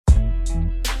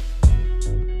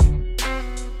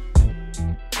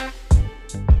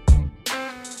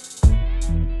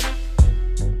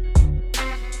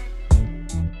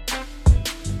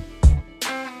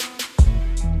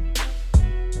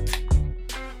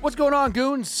What's going on,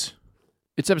 goons?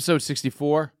 It's episode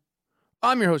 64.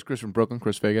 I'm your host, Chris from Brooklyn,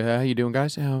 Chris Vega. How you doing,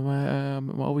 guys?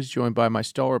 I'm always joined by my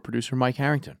stalwart producer, Mike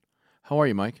Harrington. How are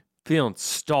you, Mike? Feeling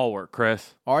stalwart,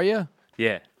 Chris. Are you?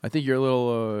 Yeah. I think you're a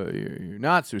little, you're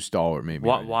not so stalwart, maybe.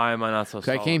 Why am I not so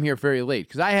stalwart? I came here very late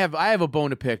because I have a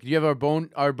bone to pick. Do you have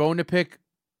our bone to pick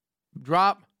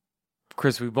drop?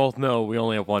 Chris, we both know we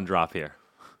only have one drop here.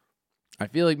 I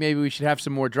feel like maybe we should have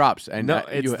some more drops. And no,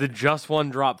 it's the just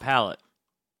one drop palette.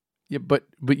 Yeah, but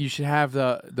you should have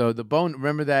the bone.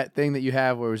 Remember that thing that you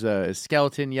have where it was a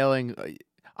skeleton yelling?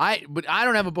 But I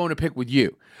don't have a bone to pick with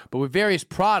you, but with various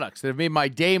products that have made my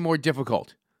day more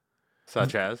difficult.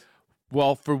 Such as?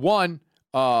 Well, for one,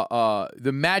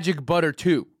 the Magic Butter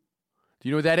 2. Do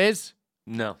you know what that is?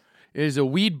 No. It is a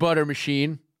weed butter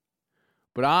machine,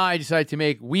 but I decided to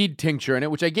make weed tincture in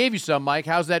it, which I gave you some, Mike.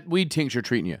 How's that weed tincture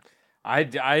treating you?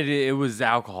 It was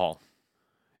alcohol.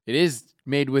 It is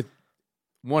made with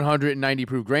 190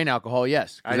 proof grain alcohol,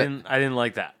 yes. I didn't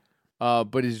like that.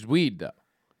 But it's weed, though.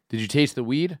 Did you taste the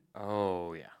weed?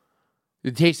 Oh, yeah.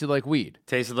 It tasted like weed.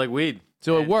 Tasted like weed.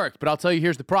 So it worked, but I'll tell you,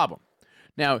 here's the problem.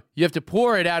 Now, you have to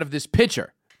pour it out of this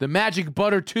pitcher, the Magic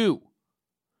Butter 2.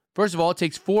 First of all, it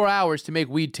takes 4 hours to make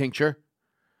weed tincture,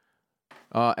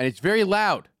 and it's very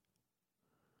loud.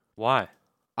 Why?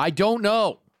 I don't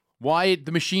know why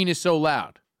the machine is so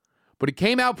loud, but it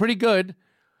came out pretty good,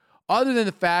 other than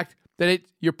the fact that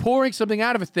you're pouring something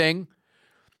out of a thing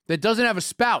that doesn't have a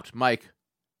spout, Mike.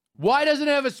 Why doesn't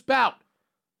it have a spout?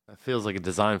 That feels like a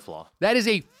design flaw. That is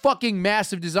a fucking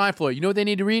massive design flaw. You know what they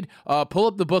need to read? Pull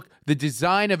up the book, The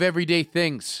Design of Everyday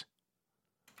Things.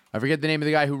 I forget the name of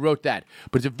the guy who wrote that,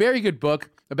 but it's a very good book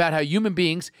about how human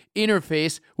beings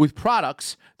interface with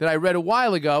products that I read a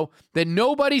while ago that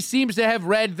nobody seems to have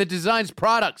read that designs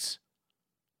products.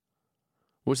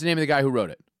 What's the name of the guy who wrote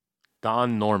it?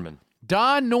 Don Norman.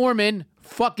 Don Norman,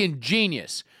 fucking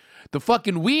genius. The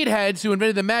fucking weed heads who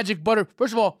invented the Magic Butter.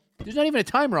 First of all, there's not even a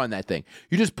timer on that thing.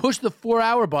 You just push the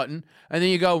 4-hour button, and then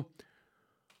you go,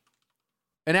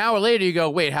 an hour later, you go,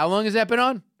 wait, how long has that been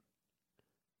on?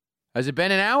 Has it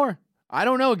been an hour? I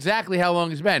don't know exactly how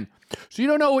long it's been. So you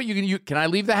don't know what you can. Can I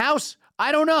leave the house?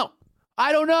 I don't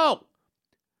know.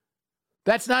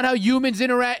 That's not how humans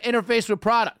interface with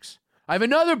products. I have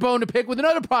another bone to pick with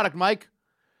another product, Mike.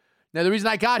 Now, the reason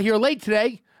I got here late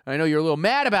today, and I know you're a little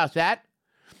mad about that,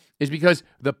 is because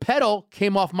the pedal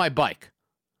came off my bike.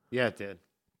 Yeah, it did.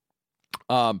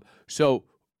 So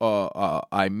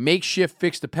I makeshift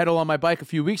fixed the pedal on my bike a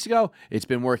few weeks ago. It's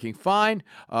been working fine.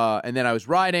 And then I was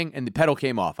riding, and the pedal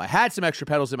came off. I had some extra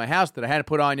pedals in my house that I hadn't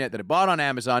put on yet that I bought on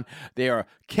Amazon. They are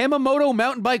Kemomoto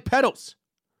mountain bike pedals.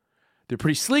 They're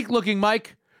pretty sleek looking,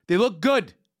 Mike. They look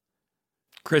good.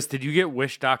 Chris, did you get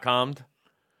Wish.com'd?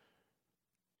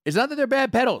 It's not that they're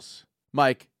bad pedals,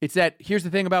 Mike. It's that, here's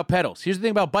the thing about pedals. Here's the thing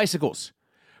about bicycles.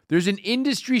 There's an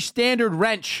industry standard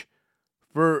wrench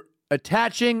for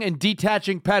attaching and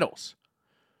detaching pedals.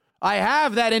 I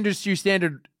have that industry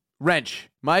standard wrench,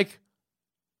 Mike,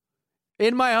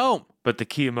 in my home. But the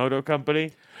Kemomoto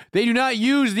company? They do not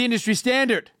use the industry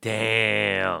standard.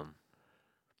 Damn.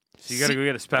 So you got to go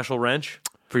get a special wrench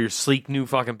for your sleek new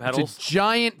fucking pedals? It's a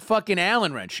giant fucking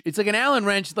Allen wrench. It's like an Allen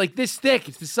wrench like this thick.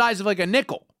 It's the size of like a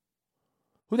nickel.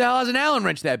 Who the hell has an Allen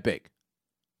wrench that big?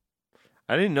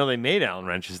 I didn't know they made Allen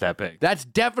wrenches that big. That's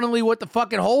definitely what the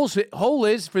fucking hole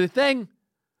is for the thing.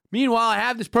 Meanwhile, I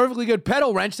have this perfectly good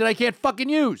pedal wrench that I can't fucking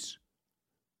use.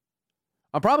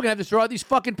 I'm probably going to have to throw out these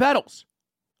fucking pedals.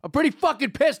 I'm pretty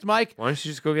fucking pissed, Mike. Why don't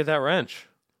you just go get that wrench?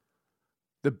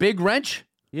 The big wrench?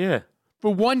 Yeah.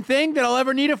 For one thing that I'll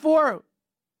ever need it for?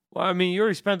 Well, I mean, you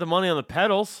already spent the money on the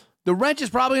pedals. The wrench is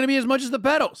probably going to be as much as the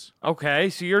pedals. Okay,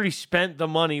 so you already spent the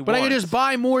money But once. I can just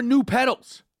buy more new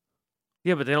pedals.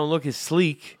 Yeah, but they don't look as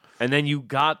sleek. And then you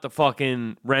got the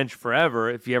fucking wrench forever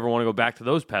if you ever want to go back to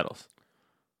those pedals.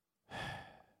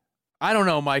 I don't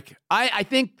know, Mike. I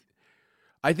think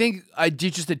I'll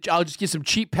just get some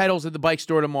cheap pedals at the bike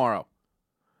store tomorrow.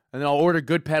 And then I'll order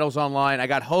good pedals online. I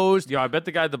got hosed. Yo, I bet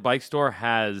the guy at the bike store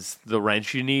has the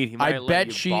wrench you need. He might I let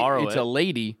bet you borrow it's it. a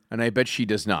lady, and I bet she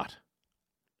does not.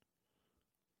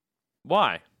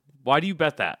 Why? Why do you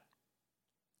bet that?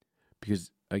 Because,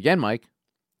 again, Mike,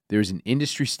 there's an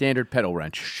industry standard pedal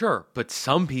wrench. Sure, but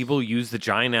some people use the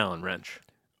giant Allen wrench.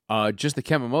 Just the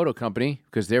Kemomoto company,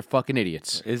 because they're fucking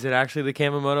idiots. Is it actually the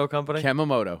Kemomoto company?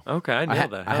 Kemomoto. Okay, I know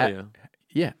that. Hell yeah.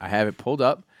 Yeah, I have it pulled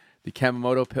up. The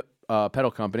Kemomoto pedal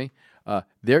company.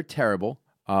 They're terrible.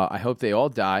 I hope they all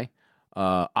die.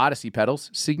 Odyssey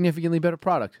pedals, significantly better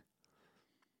product.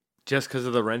 Just because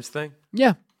of the wrench thing?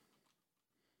 Yeah.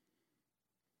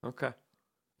 Okay.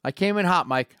 I came in hot,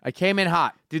 Mike. I came in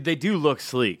hot. Dude, they do look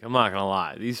sleek. I'm not gonna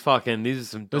lie. These are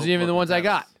some. Those are even the ones I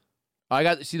got. I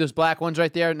got. See those black ones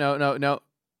right there? No.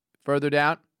 Further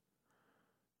down.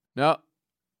 No.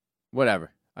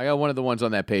 Whatever. I got one of the ones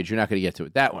on that page. You're not going to get to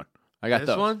it. That one. I got This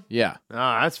those. one? Yeah.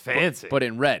 Oh, that's fancy. But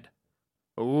in red.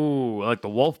 Ooh, like the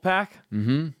wolf pack?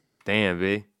 Mm-hmm. Damn,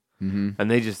 B. Mm-hmm.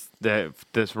 And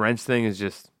this wrench thing is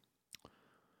just...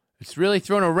 It's really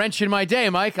thrown a wrench in my day,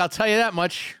 Mike. I'll tell you that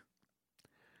much.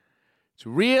 It's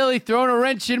really thrown a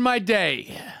wrench in my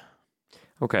day.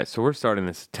 Okay, so we're starting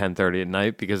this at 10:30 at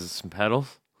night because of some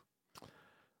pedals?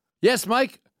 Yes,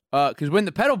 Mike. Because when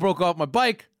the pedal broke off my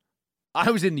bike, I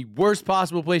was in the worst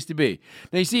possible place to be.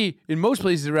 Now, you see, in most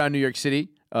places around New York City,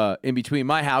 in between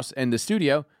my house and the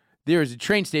studio, there is a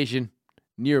train station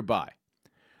nearby.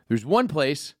 There's one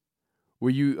place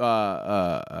where you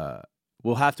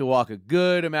will have to walk a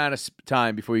good amount of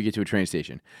time before you get to a train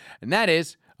station. And that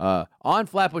is on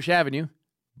Flatbush Avenue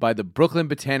by the Brooklyn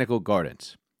Botanical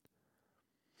Gardens.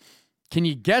 Can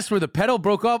you guess where the pedal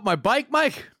broke off my bike,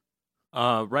 Mike?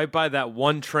 Right by that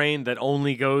one train that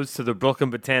only goes to the Brooklyn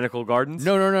Botanical Gardens?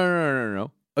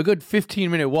 No. A good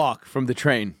 15-minute walk from the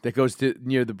train that goes to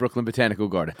near the Brooklyn Botanical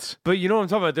Gardens. But you know what I'm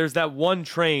talking about? There's that one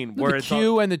train where The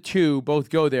Q and the 2 both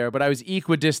go there, but I was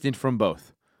equidistant from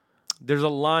both. There's a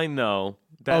line, though.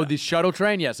 That, The shuttle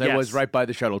train? Yes, I Yes. was right by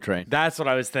the shuttle train. That's what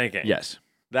I was thinking. Yes.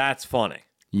 That's funny.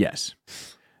 Yes.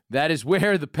 That is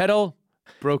where the pedal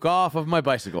broke off of my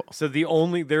bicycle. So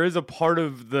there's a part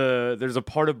of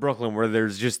Brooklyn where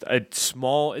there's just a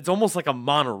small, it's almost like a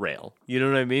monorail. You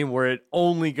know what I mean? Where it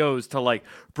only goes to like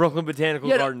Brooklyn Botanical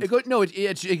Gardens.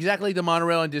 It's exactly like the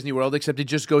monorail in Disney World, except it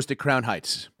just goes to Crown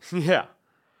Heights. Yeah.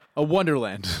 A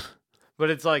wonderland.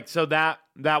 But it's like, so that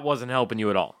wasn't helping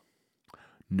you at all.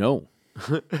 No.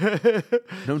 No,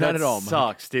 not at all, Mike.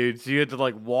 Sucks, dude. So you had to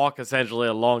like walk essentially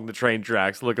along the train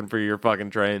tracks looking for your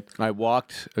fucking train. I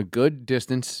walked a good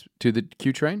distance to the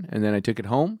Q train, and then I took it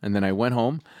home, and then I went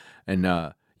home, and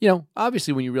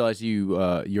obviously when you realize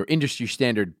your industry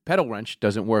standard pedal wrench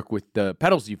doesn't work with the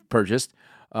pedals you've purchased,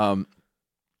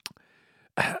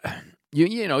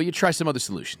 you try some other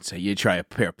solutions. So you try a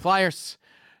pair of pliers.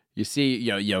 You see,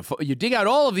 you dig out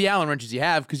all of the Allen wrenches you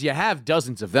have because you have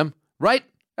dozens of them, right?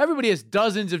 Everybody has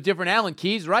dozens of different Allen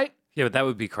keys, right? Yeah, but that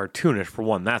would be cartoonish for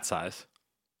one that size.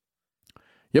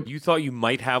 Yep. You thought you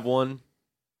might have one?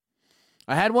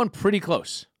 I had one pretty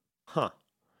close. Huh.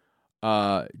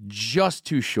 Just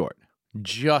too short.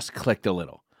 Just clicked a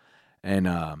little. And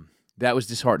that was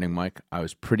disheartening, Mike. I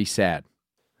was pretty sad.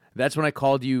 That's when I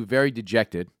called you very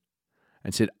dejected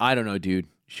and said, I don't know, dude.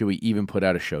 Should we even put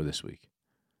out a show this week?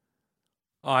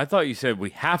 Oh, I thought you said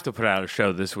we have to put out a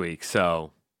show this week,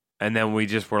 so... And then we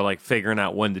just were like figuring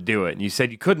out when to do it. And you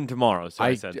said you couldn't tomorrow. So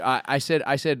I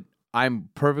said, I'm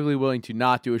perfectly willing to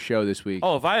not do a show this week.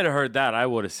 Oh, if I had heard that, I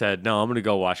would have said, no, I'm going to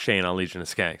go watch Shane on Legion of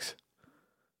Skanks.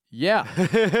 Yeah.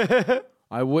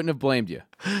 I wouldn't have blamed you.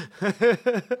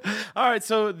 All right.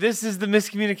 So this is the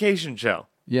miscommunication show.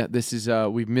 Yeah, this is,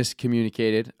 we've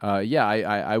miscommunicated.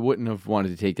 I wouldn't have wanted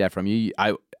to take that from you.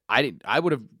 I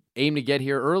would have aimed to get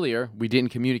here earlier. We didn't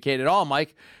communicate at all,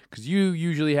 Mike. Because you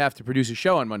usually have to produce a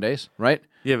show on Mondays, right?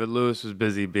 Yeah, but Lewis was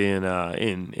busy being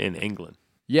in England.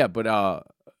 Yeah, but I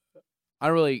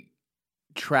don't really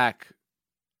track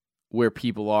where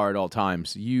people are at all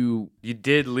times. You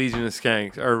did Legion of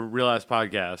Skanks or Real Ass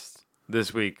Podcast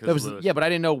this week. Yeah, but I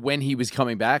didn't know when he was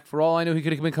coming back. For all I know, he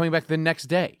could have been coming back the next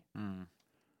day. Mm.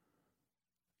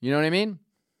 You know what I mean?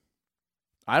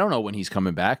 I don't know when he's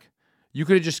coming back. You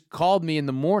could have just called me in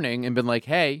the morning and been like,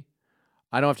 hey,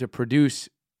 I don't have to produce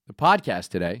the podcast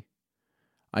today.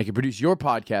 I could produce your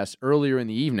podcast earlier in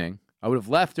the evening. I would have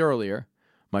left earlier.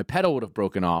 My pedal would have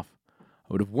broken off. I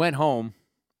would have went home,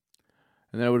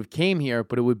 and then I would have came here,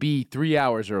 but it would be 3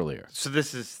 hours earlier. So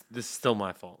this is still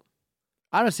my fault.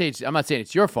 I'm not saying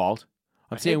it's your fault.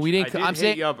 I'm saying we didn't. I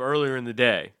hit you up earlier in the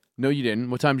day. No, you didn't.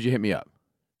 What time did you hit me up?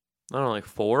 I don't know, like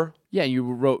 4? Yeah, you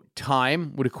wrote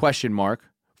time with a question mark.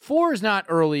 4 is not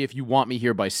early if you want me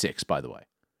here by 6, by the way.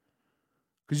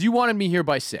 Because you wanted me here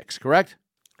by 6, correct?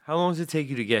 How long does it take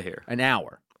you to get here? An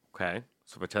hour. Okay.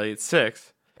 So if I tell you it's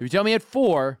 6. If you tell me at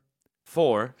 4,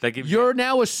 that gives you're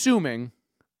now assuming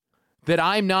that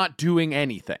I'm not doing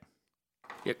anything.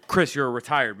 Yeah, Chris, you're a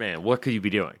retired man. What could you be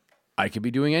doing? I could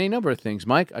be doing any number of things,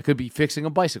 Mike. I could be fixing a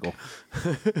bicycle.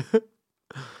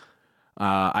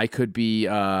 I could be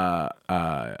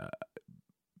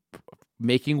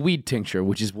making weed tincture,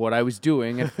 which is what I was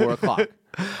doing at 4 o'clock.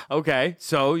 Okay,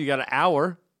 so you got an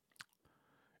hour.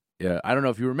 Yeah, I don't know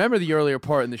if you remember the earlier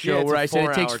part in the show where I said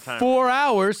it takes 4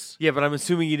 hours. Yeah, but I'm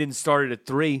assuming you didn't start it at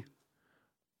 3.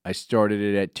 I started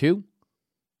it at 2.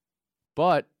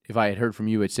 But if I had heard from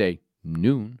you at, say,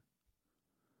 noon.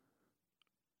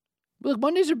 Look,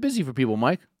 Mondays are busy for people,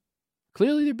 Mike.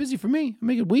 Clearly they're busy for me. I'm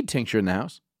making weed tincture in the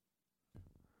house.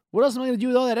 What else am I going to do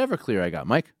with all that Everclear I got,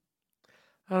 Mike?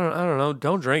 I don't know.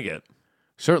 Don't drink it.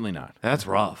 Certainly not. That's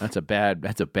rough. That's a bad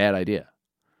idea.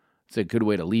 It's a good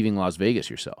way to leaving Las Vegas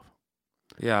yourself.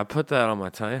 Yeah, I put that on my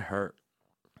tongue. It hurt.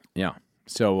 Yeah.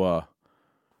 So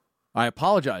I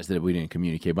apologize that we didn't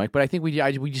communicate, Mike, but I think we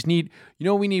just need, you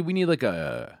know what we need? We need like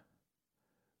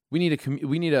we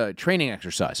need a training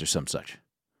exercise or some such.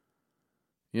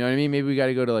 You know what I mean? Maybe we got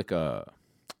to go to like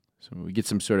we get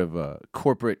some sort of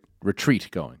corporate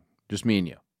retreat going. Just me and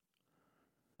you.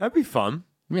 That'd be fun.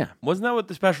 Yeah. Wasn't that what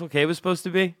the Special K was supposed to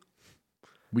be?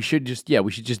 We should just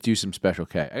do some Special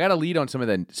K. I got a lead on some of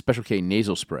that Special K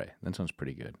nasal spray. That sounds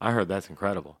pretty good. I heard that's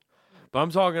incredible. But I'm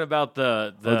talking about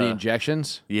the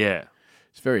injections? Yeah.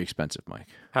 It's very expensive, Mike.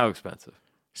 How expensive?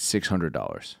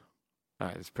 $600. All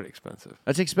right, it's pretty expensive.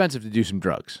 That's expensive to do some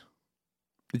drugs.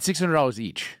 It's $600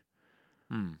 each.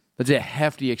 That's a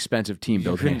hefty, expensive team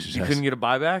building exercise. You couldn't get a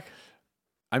buyback?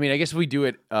 I mean, I guess if we do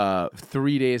it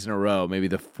 3 days in a row, maybe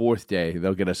the fourth day,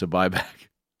 they'll get us a buyback.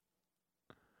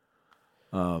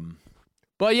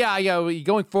 But yeah,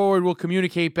 going forward, we'll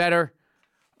communicate better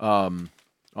on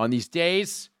these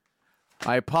days.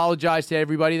 I apologize to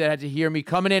everybody that had to hear me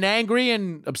coming in angry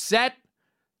and upset.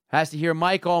 Has to hear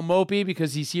Mike all mopey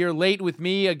because he's here late with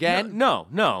me again. No.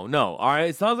 All right,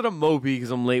 it's not that I'm mopey because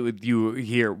I'm late with you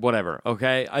here. Whatever.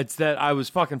 Okay, it's that I was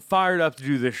fucking fired up to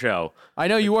do this show. I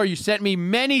know you were. You sent me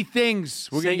many things.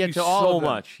 We're gonna get to all so of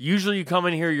them. much. Usually, you come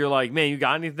in here, you're like, "Man, you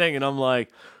got anything?" And I'm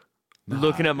like,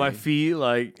 looking at my feet,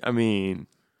 like, I mean,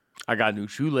 I got new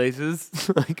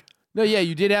shoelaces. Like, no, yeah,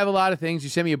 you did have a lot of things. You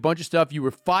sent me a bunch of stuff. You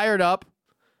were fired up,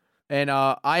 and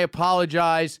I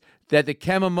apologize that the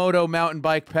Kemamoto Mountain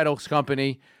Bike Pedals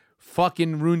Company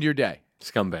fucking ruined your day.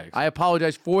 Scumbags. I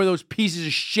apologize for those pieces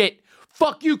of shit.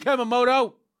 Fuck you,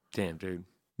 Kemamoto. Damn, dude.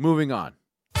 Moving on.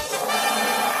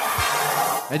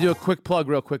 I do a quick plug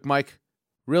real quick, Mike.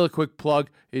 Really quick plug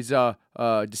is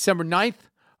December 9th.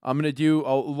 I'm going to do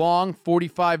a long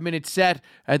 45-minute set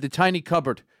at the Tiny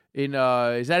Cupboard in,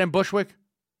 is that in Bushwick?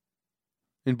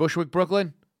 In Bushwick,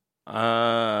 Brooklyn?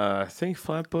 I think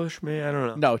Flatbush, man. I don't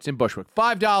know. No, it's in Bushwick.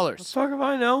 $5. The fuck if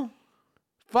I know?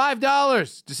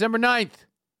 $5. December 9th.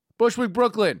 Bushwick,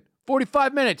 Brooklyn.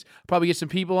 45 minutes. Probably get some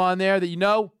people on there that you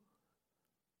know.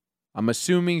 I'm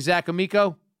assuming Zach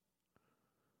Amico.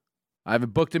 I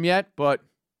haven't booked him yet, but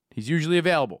he's usually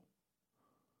available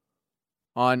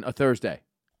on a Thursday.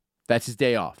 That's his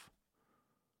day off.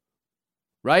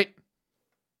 Right?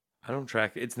 I don't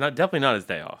track. It's not definitely not his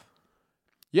day off.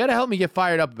 You got to help me get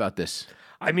fired up about this.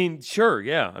 I mean, sure,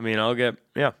 yeah. I mean,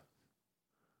 yeah.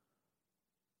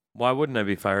 Why wouldn't I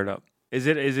be fired up? Is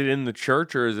it in the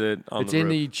church or is it on the roof? It's in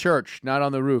the church, not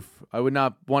on the roof. I would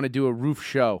not want to do a roof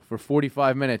show for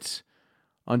 45 minutes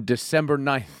on December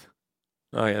 9th.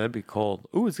 Oh, yeah, that'd be cold.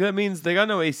 Ooh, that means they got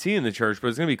no AC in the church, but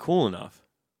it's going to be cool enough.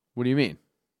 What do you mean?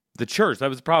 The church. That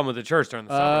was the problem with the church during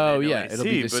the summer. Oh, yeah. AC, It'll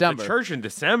be December. But the church in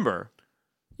December.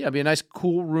 Yeah, it'll be a nice,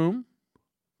 cool room.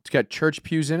 It's got church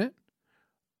pews in it.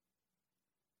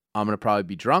 I'm going to probably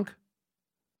be drunk.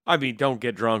 I mean, don't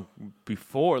get drunk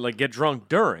before. Like, get drunk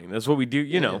during. That's what we do,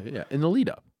 you know. Yeah, in the lead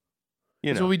up.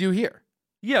 That's know what we do here.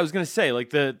 Yeah, I was going to say,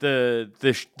 like,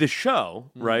 the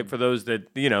show, right, for those that,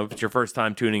 you know, if it's your first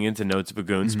time tuning into Notes of a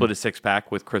Goon, split a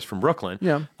six-pack with Chris from Brooklyn.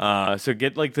 Yeah. So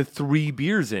get, like, the 3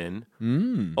 beers in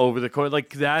over the course.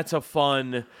 Like, that's a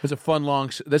fun... That's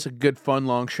a good, fun,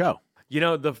 long show. You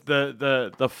know,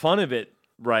 the fun of it,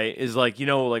 right, is like, you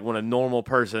know, like when a normal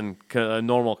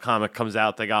comic comes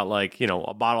out, they got like, you know,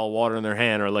 a bottle of water in their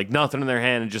hand or like nothing in their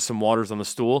hand and just some waters on the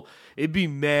stool. It'd be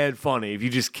mad funny if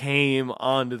you just came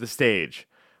onto the stage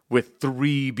with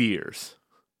 3 beers.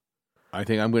 I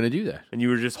think I'm going to do that. And you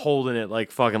were just holding it like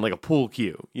fucking like a pool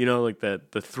cue, you know, like the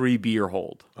 3 beer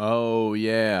hold. Oh,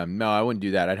 yeah. No, I wouldn't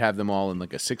do that. I'd have them all in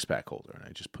like a 6-pack holder and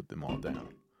I'd just put them all down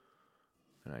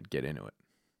and I'd get into it.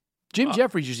 Jim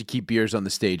Jeffries used to keep beers on the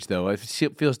stage, though. It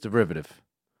feels derivative.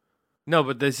 No,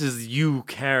 but this is you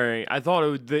carrying. I thought it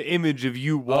was the image of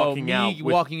you walking out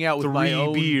with my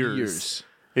own beers.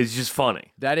 It's just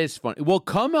funny. That is funny. Well,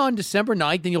 come on December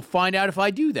 9th, and you'll find out if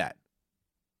I do that.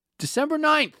 December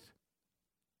 9th.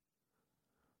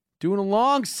 Doing a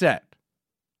long set.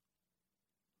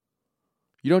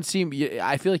 You don't seem...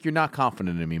 I feel like you're not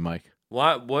confident in me, Mike.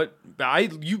 What? I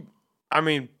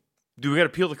mean, do we got to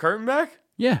peel the curtain back?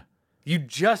 Yeah. You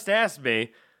just asked me,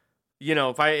 you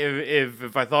know, if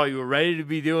I thought you were ready to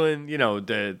be doing, you know,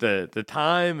 the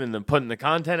time and then putting the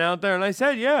content out there, and I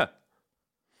said, yeah.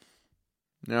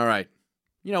 All right.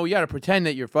 you know, you got to pretend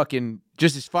that you're fucking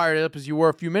just as fired up as you were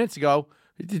a few minutes ago.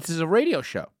 This is a radio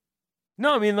show.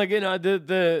 No, I mean, like, you know,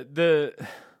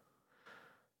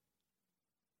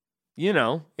 you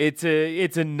know,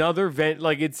 it's another vent.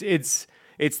 Like, it's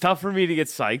tough for me to get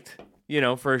psyched, you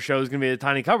know, for a show that's going to be a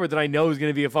tiny cover that I know is going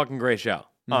to be a fucking great show,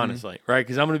 honestly, right?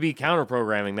 Because I'm going to be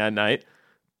counter-programming that night.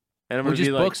 And I'm going to just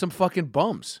be like, book some fucking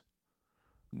bums.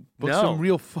 Book No. some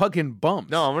real fucking bums.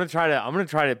 no, I'm going to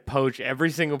try to poach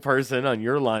every single person on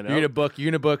your lineup. You're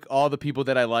gonna book all the people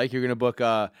that I like. You're gonna book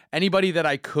anybody that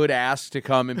I could ask to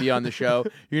come and be on the show.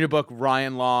 You're gonna book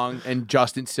Ryan Long and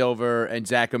Justin Silver and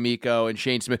Zach Amico and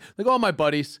Shane Smith, like all my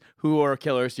buddies who are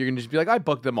killers. You're gonna just be like, I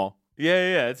booked them all.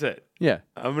 Yeah, that's it. Yeah,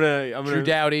 I'm gonna Drew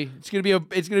Doughty. It's gonna be a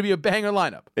banger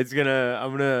lineup. it's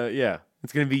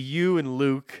gonna be you and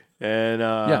Luke and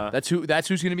Yeah, that's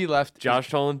who's gonna be left. Josh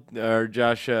Tolan or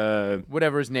Josh.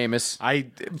 Whatever his name is. I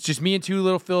It's just me and two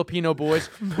little Filipino boys,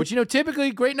 which, you know, typically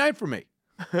great night for me.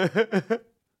 That's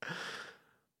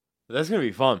gonna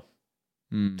be fun.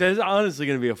 That's honestly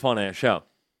gonna be a fun ass show.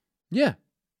 Yeah,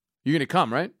 you're gonna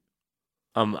come, right?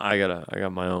 I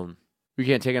got my own. We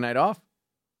can't take a night off.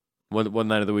 What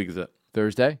night of the week is it?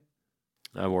 Thursday.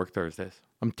 I work Thursdays.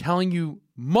 I'm telling you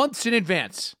months in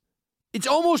advance. It's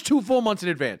almost 2 full months in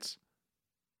advance.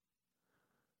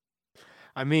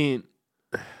 I mean,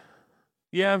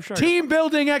 yeah, I'm sure. Team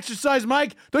building exercise,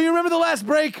 Mike. Don't you remember the last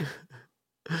break?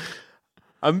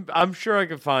 I'm sure I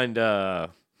could find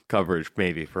coverage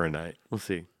maybe for a night. We'll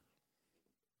see.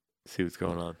 See what's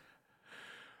going on.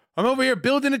 I'm over here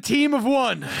building a team of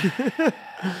one.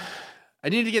 I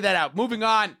need to get that out. Moving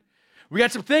on. We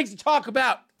got some things to talk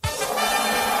about.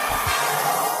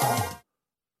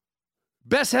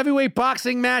 Best heavyweight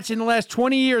boxing match in the last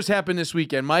 20 years happened this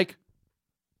weekend, Mike.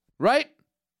 Right?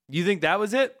 You think that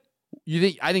was it?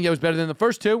 I think that was better than the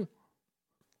first two.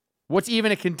 What's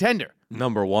even a contender?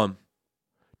 Number one.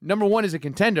 Number one is a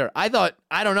contender. I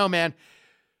don't know, man.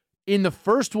 In the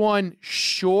first one,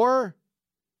 sure,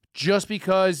 just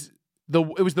because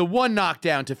it was the one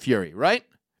knockdown to Fury, right?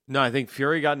 No, I think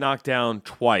Fury got knocked down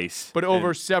twice. But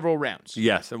over several rounds.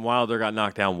 Yes, and Wilder got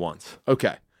knocked down once.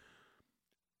 Okay.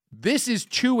 This is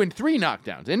 2 and 3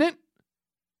 knockdowns, isn't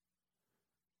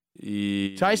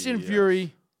it? Tyson Yes.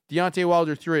 Fury, Deontay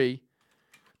Wilder 3.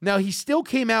 Now, he still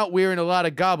came out wearing a lot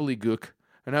of gobbledygook,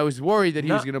 and I was worried that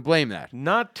he was going to blame that.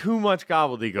 Not too much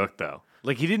gobbledygook, though.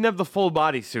 Like, he didn't have the full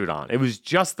bodysuit on. It was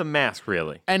just the mask,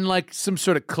 really. And like some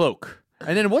sort of cloak.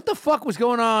 And then what the fuck was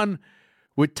going on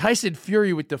with Tyson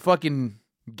Fury with the fucking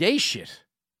gay shit?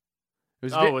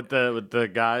 It was with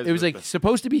the guys. It was like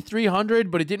supposed to be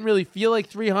 300, but it didn't really feel like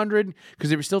 300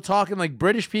 because they were still talking like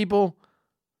British people.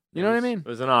 You know what I mean? It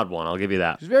was an odd one. I'll give you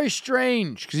that. It was very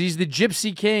strange because he's the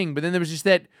Gypsy King, but then there was just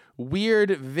that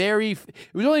weird, it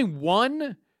was only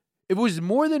one. If it was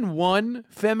more than one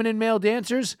feminine male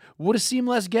dancers, would have seemed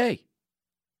less gay.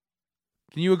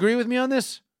 Can you agree with me on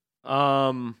this?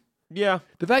 Yeah.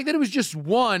 The fact that it was just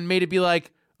one made it be like,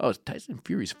 oh, Tyson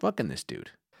Fury's fucking this dude.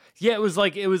 Yeah, it was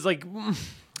like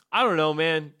I don't know,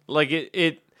 man. Like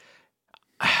it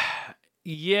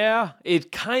yeah,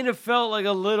 it kind of felt like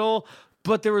a little,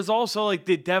 but there was also like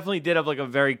they definitely did have like a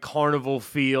very carnival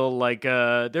feel. Like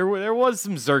there was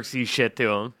some Xerxes shit to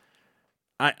him.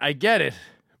 I get it,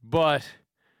 but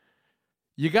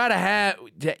you gotta have,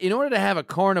 in order to have a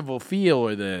carnival feel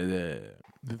or the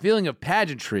feeling of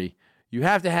pageantry, you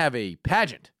have to have a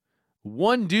pageant.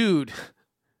 One dude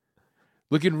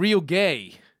looking real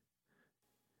gay.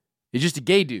 He's just a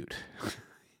gay dude.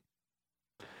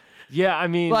 Yeah, I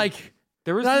mean, Like,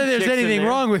 there was not some that there's chicks in anything there.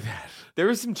 wrong with that. There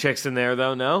was some chicks in there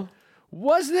though. No,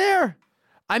 Was there?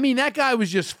 I mean, that guy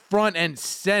was just front and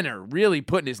center, really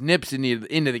putting his nips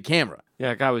into the camera. yeah,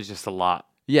 that guy was just a lot.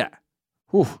 Yeah.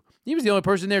 Whew. He was the only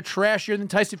person there trashier than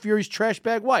Tyson Fury's trash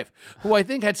bag wife, who I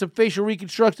think had some facial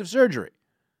reconstructive surgery.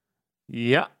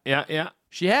 Yeah.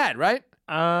 She had, right?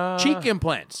 Cheek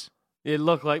implants. It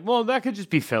looked like, well, that could just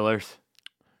be fillers.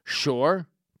 Sure.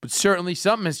 But certainly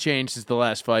something has changed since the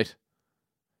last fight.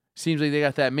 Seems like they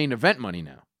got that main event money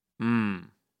now.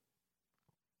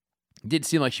 It did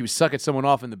seem like she was sucking someone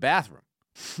off in the bathroom.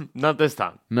 Not this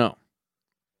time. No.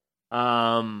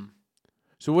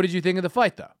 So what did you think of the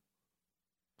fight, though?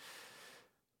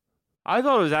 I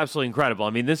thought it was absolutely incredible. I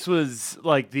mean, this was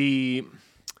like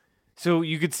so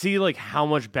you could see like how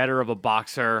much better of a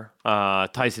boxer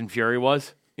Tyson Fury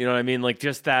was. You know what I mean? Like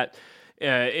just that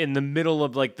in the middle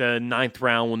of like the 9th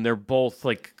round when they're both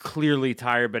like clearly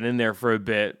tired, but in there for a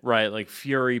bit, right? Like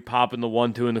Fury popping the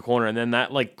 1-2 in the corner, and then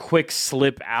that like quick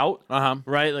slip out,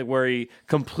 right? Like where he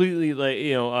completely like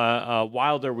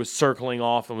Wilder was circling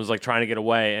off and was like trying to get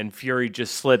away, and Fury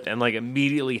just slipped and like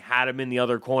immediately had him in the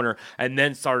other corner, and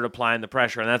then started applying the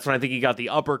pressure, and that's when I think he got the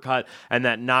uppercut and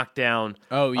that knockdown.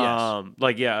 Oh yes,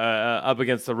 up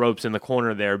against the ropes in the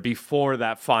corner there before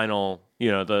that final.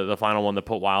 The final one that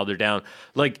put Wilder down.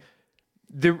 Like,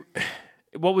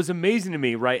 what was amazing to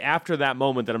me, right, after that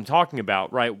moment that I'm talking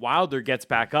about, right, Wilder gets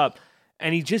back up,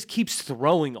 and he just keeps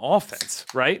throwing offense,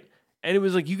 right? And it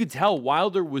was like, you could tell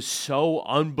Wilder was so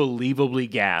unbelievably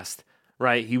gassed,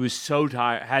 right? He was so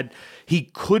tired. He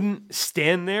couldn't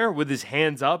stand there with his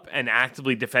hands up and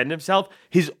actively defend himself.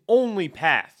 His only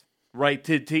path, right,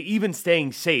 to even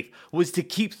staying safe was to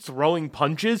keep throwing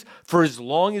punches for as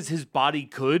long as his body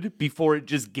could before it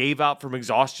just gave out from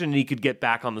exhaustion and he could get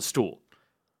back on the stool.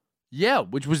 Yeah,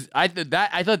 which was I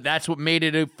thought that's what made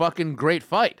it a fucking great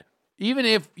fight. Even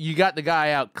if you got the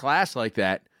guy outclassed like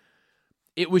that,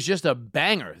 it was just a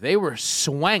banger. They were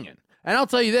swanging. And I'll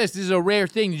tell you this is a rare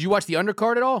thing. Did you watch the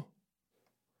undercard at all?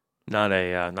 Not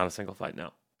a single fight,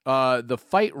 no. The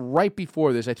fight right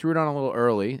before this, I threw it on a little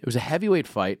early. It was a heavyweight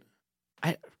fight.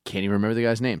 I can't even remember the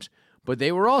guys' names, but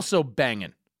they were also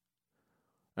banging.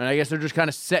 And I guess they're just kind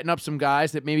of setting up some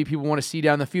guys that maybe people want to see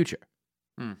down the future,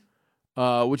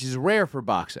 which is rare for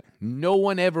boxing. No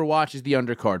one ever watches the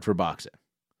undercard for boxing.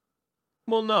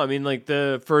 Well, no, I mean, like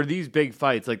for these big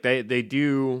fights, like they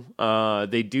do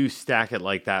stack it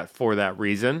like that for that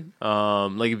reason.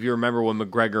 Like if you remember when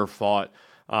McGregor fought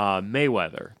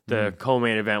Mayweather, the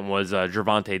co-main event was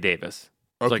Gervonta Davis.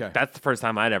 Okay. Like that's the first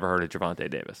time I'd ever heard of Gervonta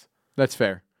Davis. That's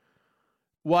fair.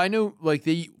 Well, I knew like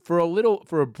for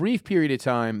a brief period of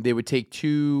time, they would take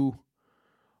two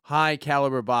high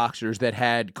caliber boxers that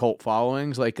had cult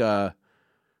followings. Like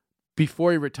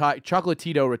before he retired,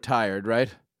 Chocolatito retired,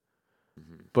 right?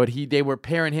 Mm-hmm. But they were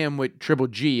pairing him with Triple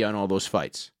G on all those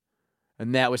fights,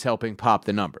 and that was helping pop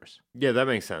the numbers. Yeah, that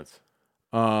makes sense.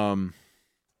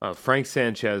 Frank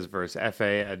Sanchez versus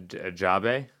F.A.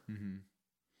 Ajabe. Mm-hmm.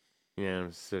 Yeah,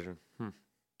 decision.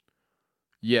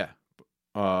 Yeah.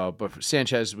 But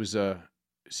Sanchez was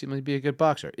seemed to be a good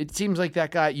boxer. It seems like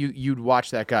that guy you'd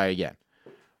watch that guy again.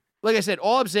 Like I said,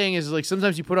 all I'm saying is like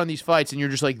sometimes you put on these fights and you're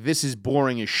just like, this is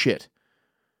boring as shit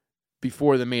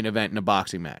before the main event in a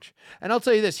boxing match. And I'll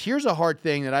tell you this, here's a hard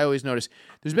thing that I always notice.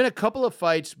 There's been a couple of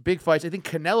fights, big fights. I think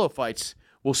Canelo fights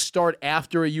will start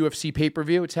after a UFC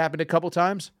pay-per-view. It's happened a couple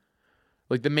times.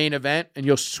 Like the main event, and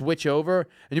you'll switch over, and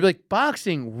you'll be like,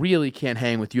 boxing really can't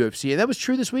hang with UFC. And that was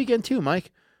true this weekend too,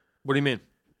 Mike. What do you mean?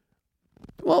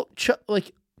 Well, Chuck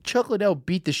Liddell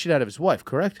beat the shit out of his wife,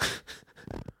 correct?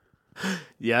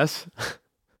 Yes.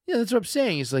 Yeah, that's what I'm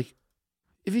saying. It's like,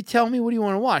 if you tell me, what do you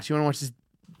want to watch? You want to watch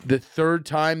the third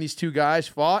time these two guys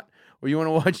fought, or you want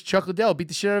to watch Chuck Liddell beat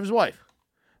the shit out of his wife?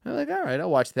 I'm like, all right,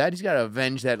 I'll watch that. He's got to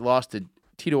avenge that loss to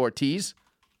Tito Ortiz.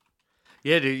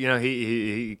 Yeah, dude.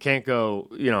 He can't go.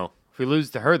 If he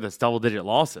loses to her, that's double-digit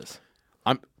losses.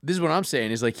 This is what I'm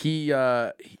saying. Is like he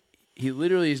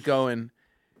literally is going.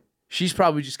 She's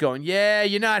probably just going, yeah,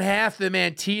 you're not half the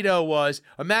man Tito was.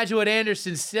 Imagine what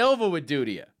Anderson Silva would do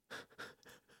to you.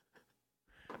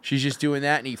 She's just doing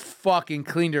that, and he fucking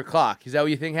cleaned her clock. Is that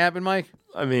what you think happened, Mike?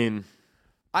 I mean,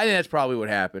 I think that's probably what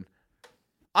happened.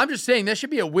 I'm just saying that should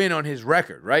be a win on his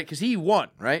record, right? Because he won,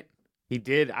 right? He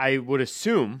did, I would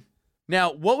assume.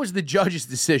 Now, what was the judge's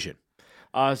decision?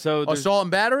 So assault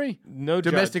and battery? No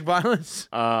domestic violence?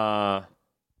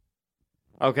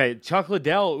 Okay, Chuck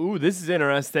Liddell. Ooh, this is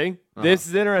interesting. This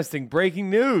is interesting.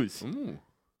 Breaking news. Ooh.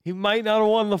 He might not have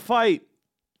won the fight.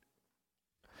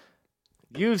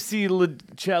 UFC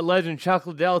legend Chuck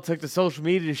Liddell took to social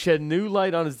media to shed new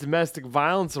light on his domestic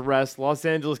violence arrest. Los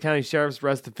Angeles County Sheriff's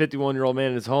arrested a 51-year-old man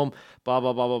in his home. Blah,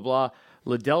 blah, blah, blah, blah.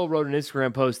 Liddell wrote an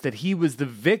Instagram post that he was the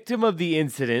victim of the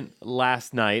incident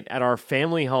last night at our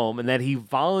family home and that he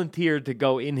volunteered to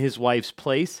go in his wife's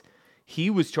place. He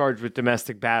was charged with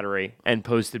domestic battery and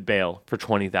posted bail for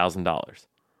 $20,000.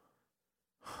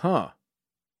 Huh.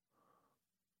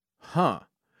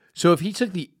 So if he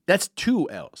took that's 2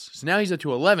 L's. So now he's up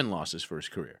to 11 losses for his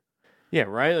career. Yeah,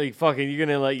 right? Like, fucking, you're going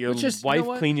to let your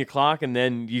wife clean your clock and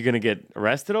then you're going to get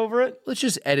arrested over it? Let's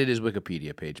just edit his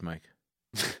Wikipedia page, Mike.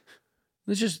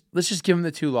 Let's just give him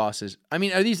the 2 losses. I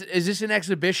mean, is this an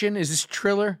exhibition? Is this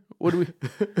Triller? What do we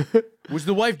Was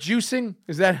the wife juicing?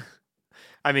 Is that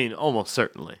I mean, almost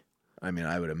certainly. I mean,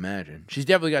 I would imagine. She's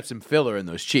definitely got some filler in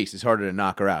those cheeks. It's harder to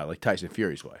knock her out, like Tyson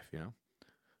Fury's wife, you know?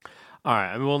 All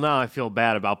right. I mean, well, now I feel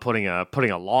bad about putting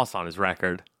a loss on his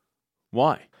record.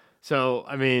 Why? So,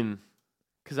 I mean,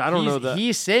 because I don't know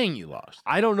He's saying you lost.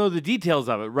 I don't know the details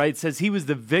of it, right? It says he was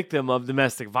the victim of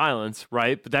domestic violence,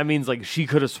 right? But that means like she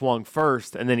could have swung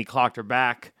first, and then he clocked her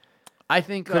back. I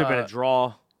think Could have been a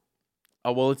draw.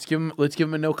 Oh well, let's give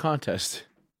him a no contest.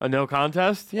 A no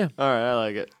contest? Yeah. All right, I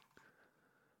like it.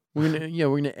 We're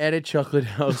gonna edit Chocolate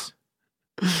House.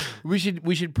 we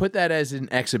should put that as an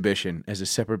exhibition, as a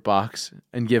separate box,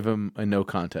 and give him a no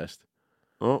contest.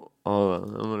 Oh, hold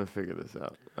on. I'm going to figure this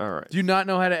out. All right. Do you not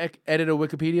know how to edit a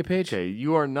Wikipedia page? Okay,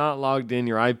 you are not logged in.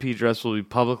 Your IP address will be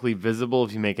publicly visible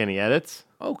if you make any edits.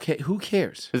 Okay, who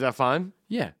cares? Is that fine?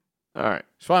 Yeah, All right.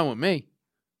 it's fine with me.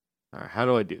 All right. How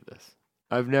do I do this?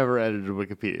 I've never edited a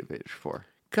Wikipedia page before.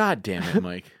 God damn it,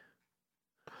 Mike.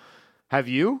 Have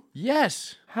you?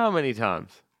 Yes. How many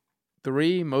times?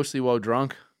 3, mostly while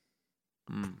drunk.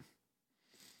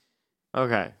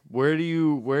 Okay.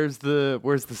 Where's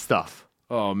the stuff?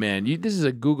 Oh man, this is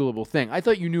a Googleable thing. I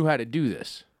thought you knew how to do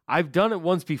this. I've done it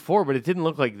once before, but it didn't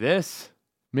look like this.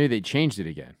 Maybe they changed it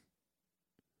again.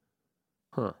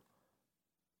 Huh.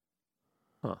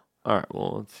 All right.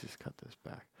 Well, let's just cut this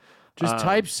back. Just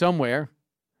type somewhere,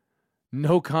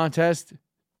 no contest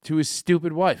to his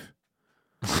stupid wife.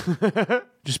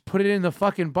 Just put it in the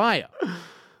fucking bio.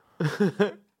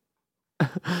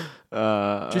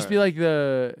 Just be like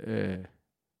the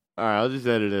all right, I'll just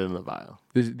edit it in the bio.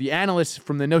 the analysts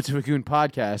from the Notes of a Goon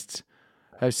podcasts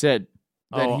have said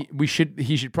that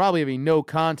he should probably have a no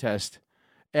contest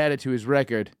added to his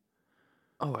record.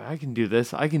 Oh, I can do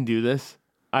this. I can do this.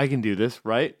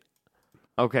 Right?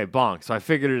 Okay, bonk. So I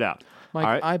figured it out. Mike,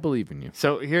 all right. I believe in you.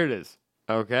 So here it is.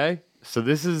 Okay. So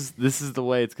this is the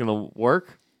way it's gonna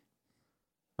work.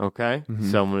 Okay.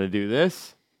 So I'm gonna do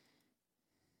this.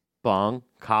 Bong,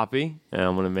 copy, and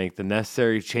I'm gonna make the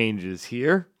necessary changes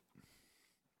here.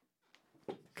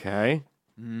 Okay.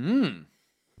 Bong.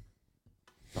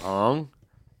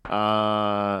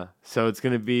 So it's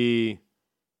gonna be.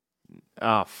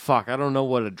 Oh fuck! I don't know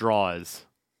what a draw is.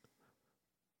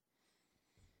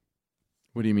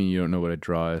 What do you mean you don't know what a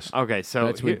draw is? Okay, so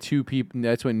That's when two people.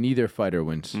 That's when neither fighter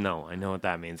wins. No, I know what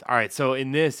that means. All right, so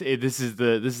in this, this is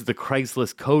the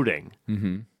Craigslist coding,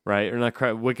 right? Or not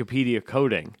Wikipedia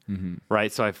coding,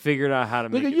 right? So I figured out how to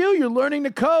Look make at you! You're learning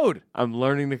the code. I'm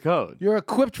learning the code. You're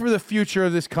equipped for the future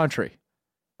of this country.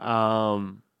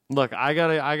 Look, I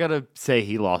gotta say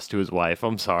he lost to his wife.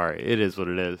 I'm sorry. It is what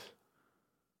it is.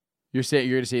 You're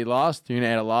going to say he lost? You're going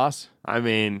to add a loss? I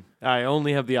mean, I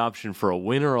only have the option for a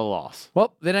win or a loss.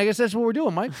 Well, then I guess that's what we're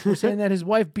doing, Mike. We're saying that his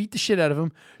wife beat the shit out of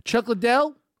him. Chuck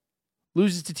Liddell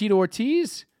loses to Tito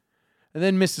Ortiz. And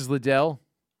then Mrs. Liddell,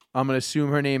 I'm going to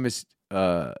assume her name is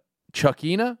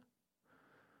Chuckina.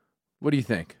 What do you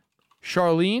think?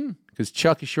 Charlene? Because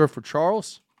Chuck is short for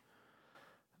Charles.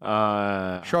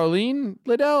 Charlene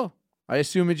Liddell? I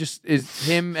assume it just is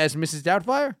him as Mrs.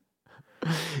 Doubtfire.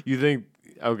 You think...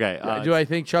 Okay. Do I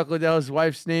think Chuck Liddell's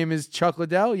wife's name is Chuck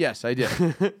Liddell? Yes, I did.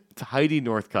 It's Heidi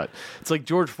Northcutt. It's like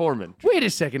George Foreman. Wait a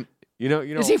second. You know.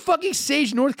 Is he fucking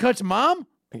Sage Northcutt's mom?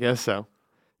 I guess so.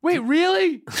 Wait,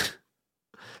 really?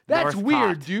 That's Northcott.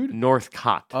 weird, dude.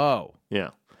 Northcott. Oh. Yeah.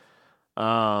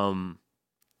 All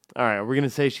right. Are we gonna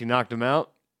say she knocked him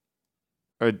out?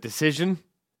 Or a decision?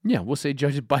 Yeah, we'll say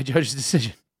by judge's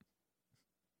decision.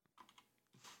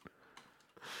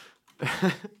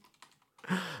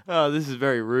 Oh, this is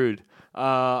very rude.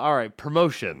 All right,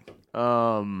 promotion.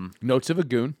 Notes of a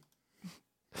Goon.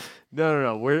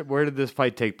 No. Where did this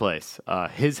fight take place?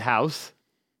 His house.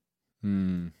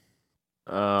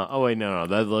 Oh wait, no.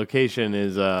 That location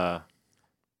is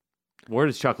where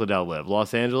does Chuck Liddell live?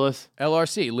 Los Angeles?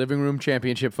 LRC, Living Room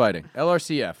Championship Fighting.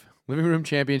 LRCF, Living Room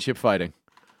Championship Fighting.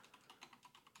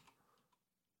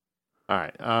 All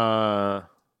right.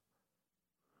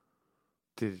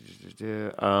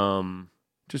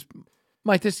 Just,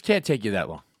 Mike, this can't take you that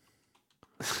long.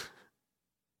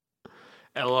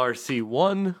 LRC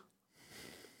 1.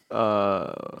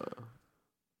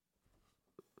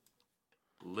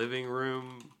 Living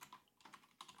Room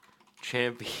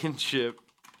Championship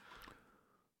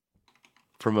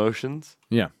Promotions.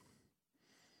 Yeah.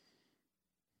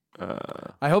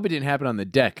 I hope it didn't happen on the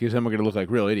deck because then we're going to look like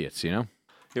real idiots, you know?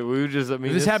 Yeah, we would just, I mean,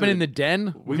 if this happened in the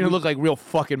den, we're going to look like real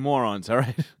fucking morons, all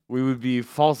right? We would be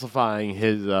falsifying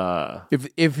his,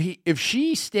 If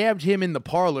she stabbed him in the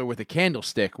parlor with a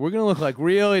candlestick, we're going to look like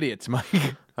real idiots,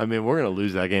 Mike. I mean, we're going to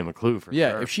lose that game of Clue for sure.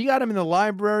 Yeah, if she got him in the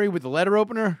library with the letter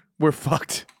opener, we're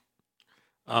fucked.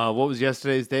 What was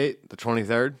yesterday's date? The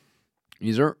 23rd?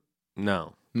 Either?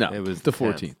 No. No, it was the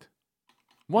 10th. 14th.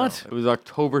 What? No, it was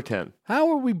October 10th. How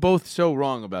are we both so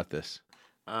wrong about this?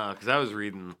 Because I was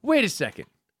reading. Wait a second.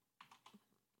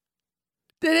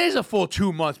 It is a full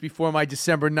 2 months before my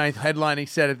December 9th headlining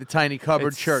set at the Tiny Cupboard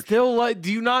It's Church. Still, like,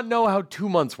 do you not know how 2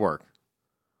 months work?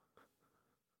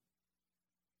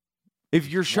 If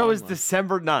your show 1 is month.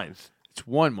 December 9th. It's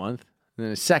 1 month, and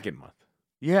then a second month.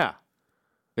 Yeah.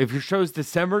 If your show is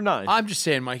December 9th. I'm just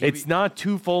saying, Mike. It's not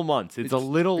 2 full months. It's a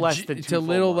little less than 2 It's full a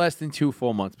little months. less than 2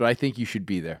 full months, but I think you should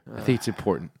be there. I think it's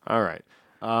important. All right.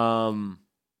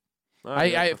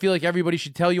 I feel like everybody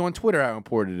should tell you on Twitter how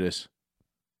important it is.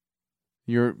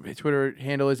 Your Twitter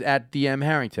handle is @DM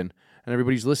Harrington, and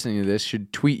everybody who's listening to this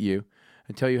should tweet you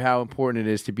and tell you how important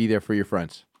it is to be there for your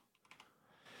friends.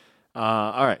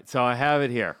 All right, so I have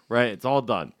it here, right? It's all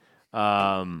done.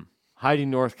 Heidi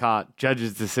Northcott,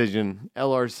 judge's decision,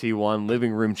 LRC 1,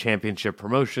 Living Room Championship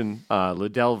promotion,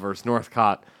 Liddell versus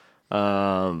Northcott,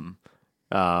 3rd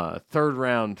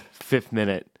round, 5th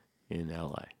minute in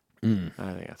LA.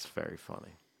 I think that's very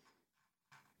funny.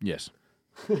 Yes.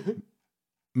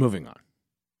 Moving on.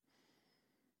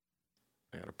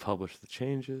 I got to publish the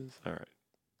changes. All right.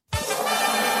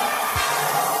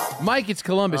 Mike, it's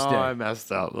Columbus Day. I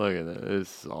messed up. Look at it.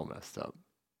 This is all messed up.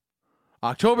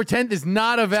 October 10th is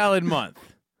not a valid month.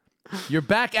 You're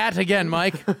back at again,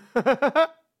 Mike.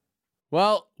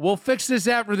 Well, we'll fix this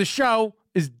after the show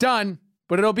is done,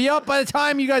 but it'll be up by the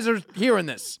time you guys are hearing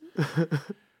this.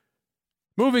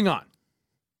 Moving on.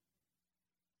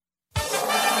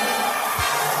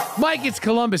 Mike, it's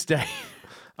Columbus Day.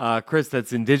 Chris,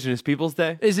 that's Indigenous Peoples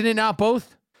Day? Isn't it not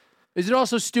both? Is it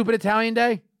also Stupid Italian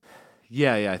Day?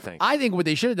 Yeah, I think. I think what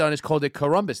they should have done is called it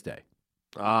Columbus Day.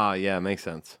 Yeah, makes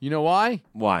sense. You know why?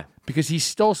 Why? Because he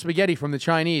stole spaghetti from the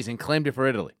Chinese and claimed it for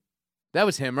Italy. That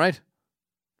was him, right?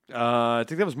 I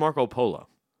think that was Marco Polo.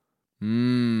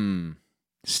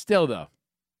 Still, though,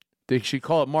 they should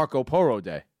call it Marco Polo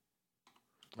Day.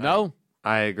 No?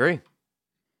 I agree.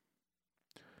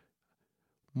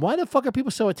 Why the fuck are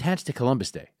people so attached to Columbus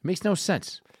Day? It makes no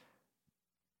sense.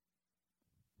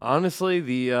 Honestly,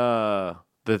 the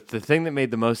thing that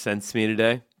made the most sense to me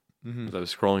today, as I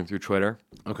was scrolling through Twitter,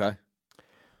 Okay.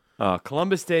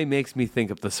 Columbus Day makes me think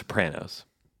of The Sopranos.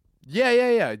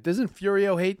 Yeah. Doesn't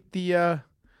Furio hate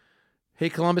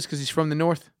Columbus because he's from the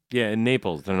north? Yeah, in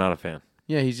Naples, they're not a fan.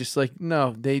 Yeah, he's just like,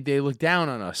 no, they look down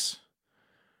on us.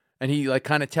 And he like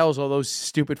kind of tells all those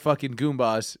stupid fucking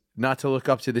Goombas not to look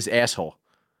up to this asshole.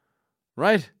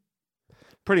 Right?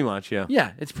 Pretty much, yeah.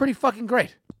 Yeah, it's pretty fucking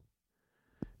great.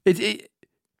 It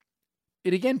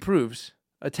again proves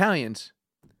Italians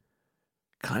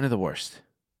kind of the worst.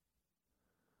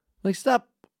 Like, stop.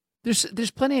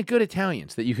 There's plenty of good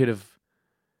Italians that you could have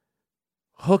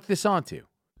hooked this onto,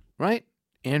 right?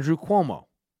 Andrew Cuomo.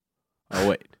 Oh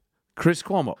wait, Chris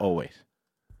Cuomo. Oh wait,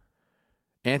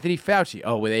 Anthony Fauci.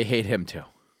 Oh, well, they hate him too.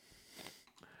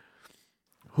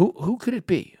 Who could it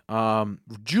be?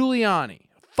 Giuliani.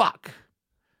 Fuck.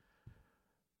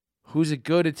 Who's a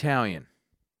good Italian?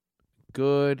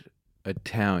 Good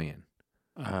Italian.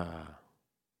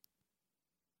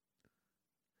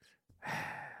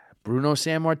 Bruno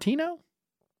Sammartino?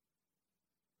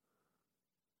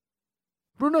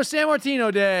 Bruno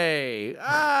Sammartino Day. What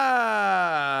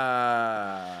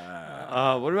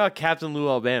about Captain Lou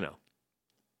Albano?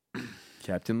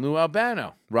 Captain Lou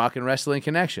Albano. Rock and Wrestling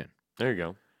Connection. There you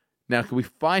go. Now, can we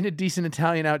find a decent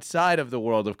Italian outside of the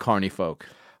world of carny folk?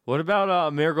 What about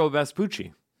Amerigo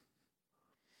Vespucci?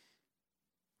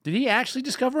 Did he actually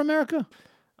discover America?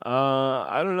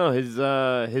 I don't know.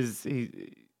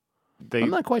 I'm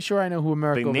not quite sure I know who They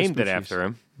Amerigo named it Vespucci is. after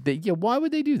him. Yeah, why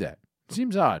would they do that? It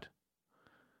seems odd.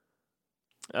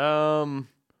 I don't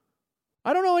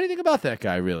know anything about that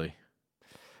guy, really.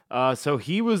 So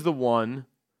he was the one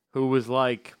who was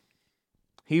like,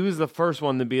 he was the first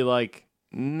one to be like,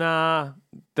 nah,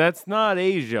 that's not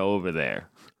Asia over there.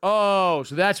 Oh,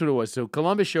 so that's what it was. So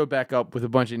Columbus showed back up with a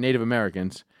bunch of Native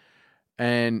Americans,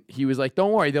 and he was like,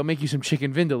 don't worry, they'll make you some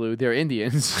chicken vindaloo. They're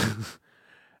Indians.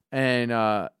 And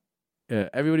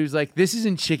everybody was like, this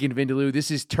isn't chicken vindaloo.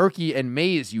 This is turkey and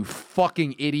maize, you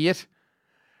fucking idiot.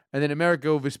 And then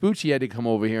Amerigo Vespucci had to come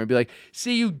over here and be like,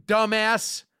 see, you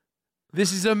dumbass,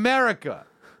 this is America.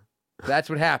 That's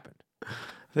what happened.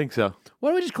 I think so. Why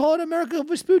don't we just call it Amerigo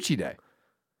Vespucci Day?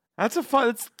 That's a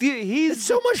fun. It's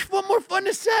so much more fun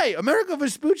to say. Amerigo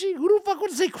Vespucci? Who the fuck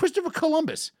would say Christopher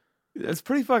Columbus? That's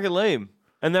pretty fucking lame.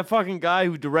 And that fucking guy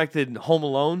who directed Home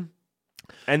Alone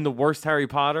and the worst Harry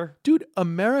Potter. Dude,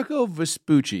 Amerigo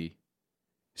Vespucci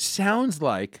sounds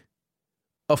like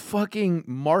a fucking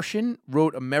Martian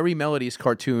wrote a Merry Melodies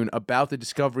cartoon about the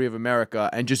discovery of America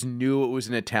and just knew it was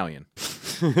in Italian.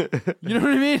 You know what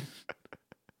I mean?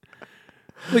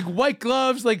 Like white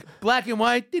gloves, like black and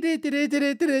white.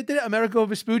 Amerigo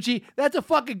Vespucci. That's a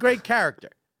fucking great character.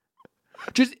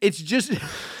 It's just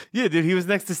Yeah, dude, he was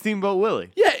next to Steamboat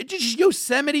Willie. yeah, it's just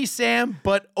Yosemite Sam,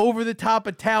 but over the top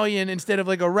Italian instead of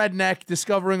like a redneck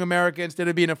discovering America instead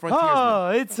of being a frontiersman. Oh,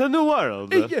 it's a new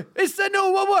world. Yeah, it's a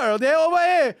new world. Hey, over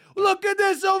here. Look at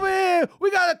this over here.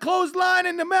 We got a clothesline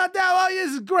in the mouth. Oh,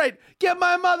 this is great. Get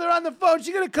my mother on the phone.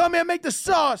 She's going to come here and make the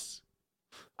sauce.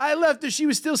 I left her. She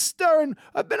was still stirring.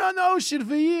 I've been on the ocean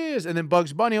for years. And then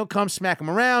Bugs Bunny will come smack him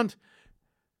around.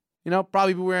 You know,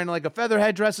 probably be wearing like a feather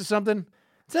headdress or something.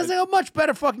 Sounds like a much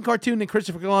better fucking cartoon than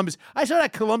Christopher Columbus. I saw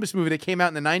that Columbus movie that came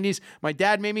out in the 90s. My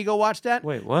dad made me go watch that.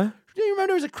 Wait, what? Do you remember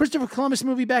there was a Christopher Columbus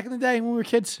movie back in the day when we were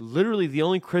kids? Literally, the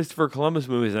only Christopher Columbus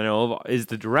movies I know of is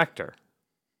the director.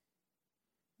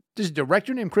 There's a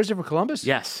director named Christopher Columbus?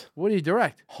 Yes. What did he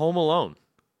direct? Home Alone.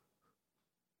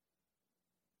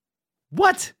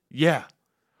 What? Yeah.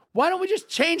 Why don't we just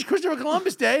change Christopher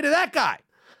Columbus Day to that guy?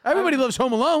 Everybody loves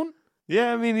Home Alone.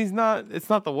 Yeah, I mean, it's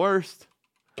not the worst.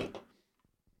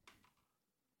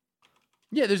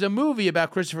 Yeah, there's a movie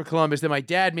about Christopher Columbus that my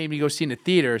dad made me go see in the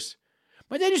theaters.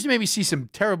 My dad used to make me see some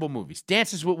terrible movies.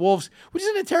 Dances with Wolves, which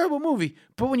isn't a terrible movie,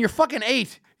 but when you're fucking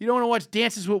 8, you don't want to watch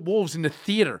Dances with Wolves in the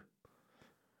theater.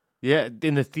 Yeah,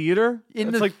 in the theater? In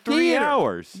That's the like 3 theater.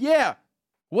 hours. Yeah.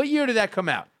 What year did that come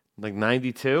out? Like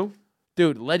 92?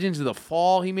 Dude, Legends of the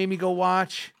Fall, he made me go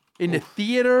watch in the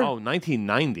theater. Oh,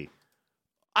 1990.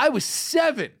 I was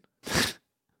 7.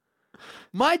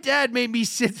 My dad made me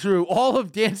sit through all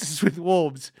of Dances with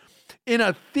Wolves in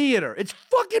a theater. It's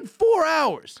fucking 4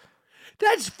 hours.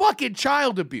 That's fucking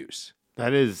child abuse.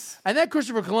 That is. And that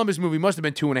Christopher Columbus movie must have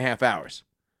been 2.5 hours.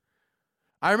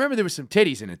 I remember there was some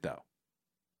titties in it, though.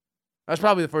 That's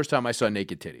probably the first time I saw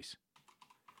naked titties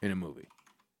in a movie.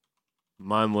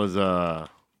 Mine was, I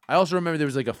also remember there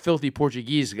was like a filthy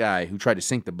Portuguese guy who tried to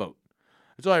sink the boat.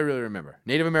 That's all I really remember.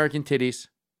 Native American titties.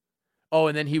 Oh,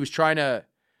 and then he was trying to...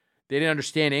 They didn't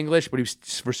understand English, but he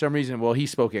was, for some reason, well, he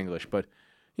spoke English, but,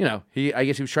 you know, I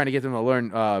guess he was trying to get them to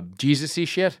learn Jesus-y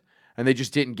shit, and they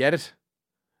just didn't get it.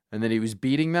 And then he was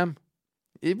beating them.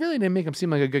 It really didn't make him seem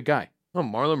like a good guy. oh,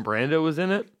 Marlon Brando was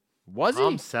in it. Was he?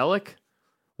 Tom Selleck.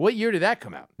 What year did that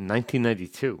come out?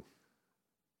 1992.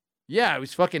 Yeah, it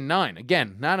was fucking 9.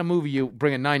 Again, not a movie you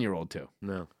bring a 9-year-old to.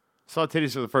 No. Saw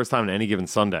titties for the first time on Any Given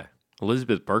Sunday.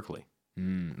 Elizabeth Berkley,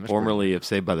 formerly of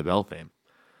Saved by the Bell fame.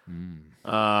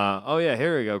 Oh, yeah,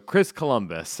 here we go. Chris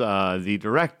Columbus, the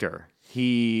director.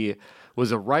 He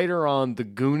was a writer on The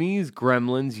Goonies,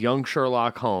 Gremlins, Young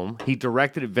Sherlock Holmes. He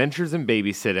directed Adventures in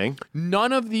Babysitting.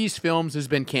 None of these films has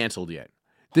been canceled yet.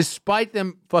 Despite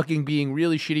them fucking being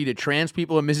really shitty to trans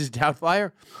people in Mrs.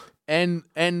 Doubtfire and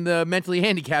the mentally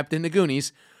handicapped in The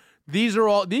Goonies, these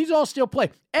all still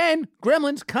play. And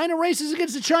Gremlins kind of races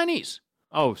against the Chinese.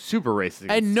 Oh, super racist.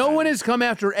 And no one has come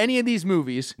after any of these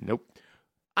movies. Nope.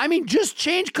 I mean, just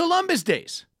change Columbus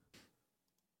Days.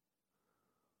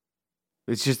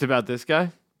 It's just about this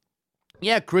guy?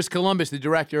 Yeah, Chris Columbus, the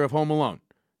director of Home Alone.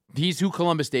 He's who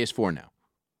Columbus Day is for now.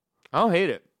 I don't hate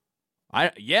it.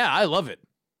 I love it.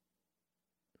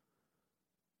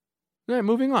 All right,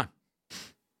 moving on.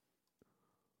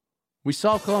 We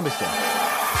solved Columbus Day.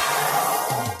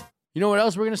 You know what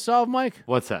else we're going to solve, Mike?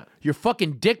 What's that? Your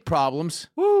fucking dick problems.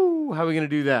 Woo! How are we going to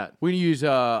do that? We're going to use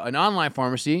an online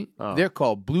pharmacy. Oh. They're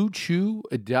called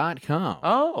BlueChew.com.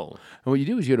 Oh. And what you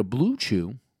do is you go to Blue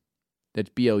Chew, that's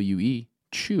BLUE,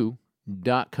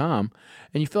 chew.com,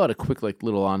 and you fill out a quick like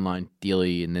little online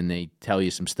dealie, and then they tell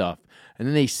you some stuff. And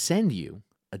then they send you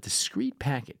a discreet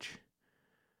package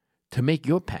to make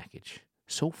your package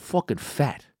so fucking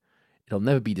fat, it'll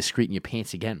never be discreet in your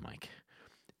pants again, Mike.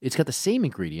 It's got the same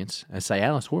ingredients as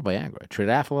Cialis or Viagra,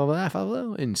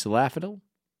 tadalafil and silafidol.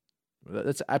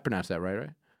 I pronounced that right?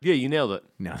 Yeah, you nailed it.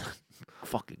 No,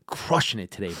 fucking crushing it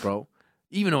today, bro.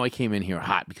 Even though I came in here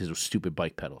hot because of those stupid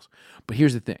bike pedals. But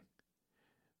here's the thing.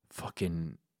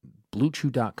 Fucking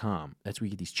BlueChew.com. That's where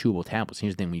you get these chewable tablets.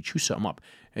 Here's the thing. When you chew something up,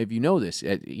 if you know this,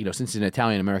 since it's an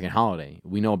Italian-American holiday,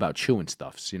 we know about chewing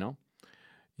stuffs, you know?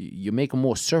 You make a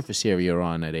more surface area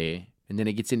on it, and then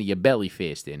it gets into your belly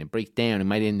faster, and it breaks down. It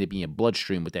might end up in your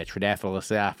bloodstream with that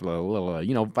tadalafil,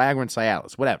 Viagra and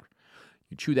Cialis, whatever.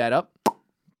 You chew that up,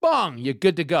 bong, you're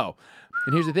good to go.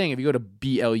 And here's the thing. If you go to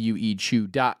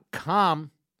BLUEChew.com,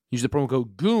 use the promo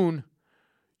code GOON,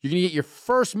 you're going to get your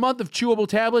first month of chewable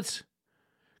tablets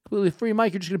completely free,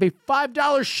 Mike. You're just going to pay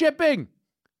 $5 shipping.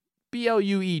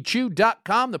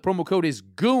 BLUEChew.com. The promo code is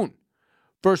GOON.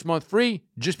 First month free,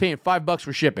 just paying $5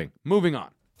 for shipping. Moving on.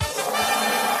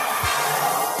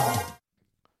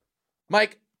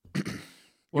 Mike, you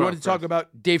wanted to talk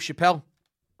about Dave Chappelle?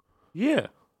 Yeah.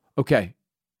 Okay.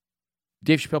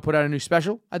 Dave Chappelle put out a new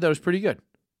special. I thought it was pretty good.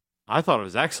 I thought it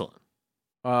was excellent.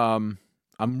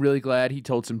 I I'm really glad he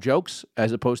told some jokes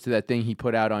as opposed to that thing he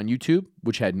put out on YouTube,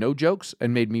 which had no jokes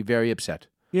and made me very upset.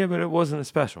 Yeah, but it wasn't a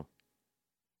special.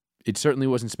 It certainly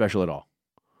wasn't special at all.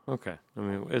 Okay. I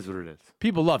mean, it is what it is.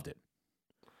 People loved it.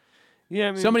 Yeah,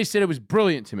 I mean, Somebody said it was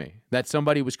brilliant to me that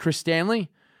somebody was Chris Stanley,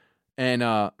 and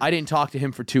I didn't talk to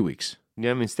him for 2 weeks.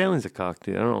 yeah, I mean, Stanley's a cock,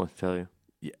 dude. I don't know what to tell you.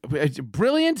 Yeah, it's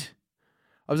brilliant.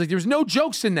 I was like, there was no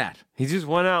jokes in that. He just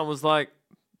went out and was like,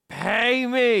 pay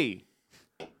me.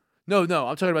 No,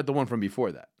 I'm talking about the one from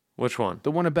before that. Which one?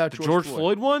 The one about The George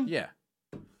Floyd one? Yeah.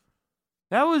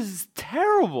 That was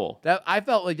terrible. I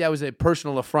felt like that was a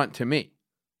personal affront to me.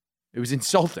 It was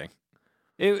insulting.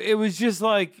 It was just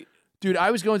like, Dude,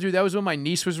 I was going through, that was when my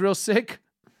niece was real sick.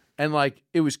 And like,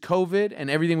 it was COVID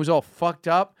and everything was all fucked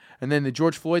up. And then the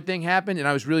George Floyd thing happened. And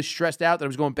I was really stressed out that I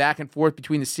was going back and forth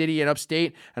between the city and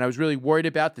upstate. And I was really worried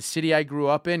about the city I grew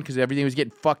up in because everything was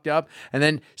getting fucked up. And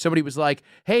then somebody was like,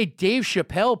 hey, Dave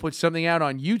Chappelle put something out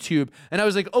on YouTube. And I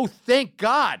was like, oh, thank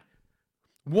God.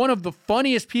 One of the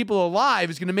funniest people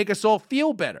alive is going to make us all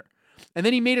feel better. And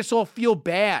then he made us all feel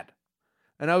bad.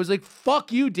 And I was like,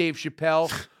 fuck you, Dave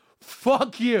Chappelle.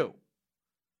 Fuck you.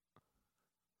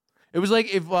 It was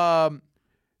like if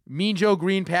Mean Joe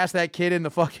Green passed that kid in the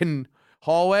fucking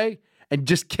hallway and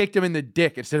just kicked him in the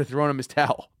dick instead of throwing him his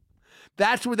towel.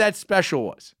 That's what that special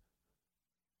was.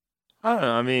 I don't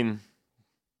know. I mean,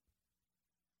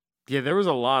 yeah, there was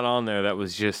a lot on there that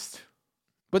was just.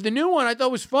 But the new one I thought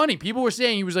was funny. People were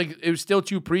saying he was like, it was still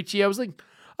too preachy. I was like,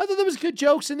 I thought there was good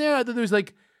jokes in there. I thought there was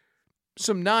like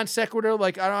some non sequitur.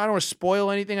 Like, I don't want to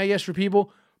spoil anything, I guess, for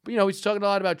people. But, he's talking a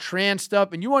lot about trans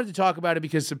stuff. And you wanted to talk about it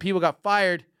because some people got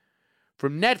fired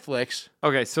from Netflix.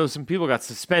 Okay, so some people got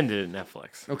suspended at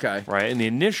Netflix. Okay. Right? And the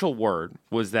initial word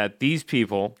was that these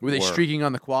people. Were they streaking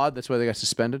on the quad? That's why they got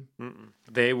suspended?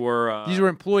 They were. These were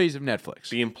employees of Netflix.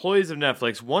 The employees of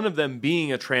Netflix, one of them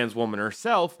being a trans woman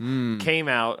herself, came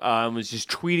out and was just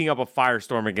tweeting up a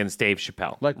firestorm against Dave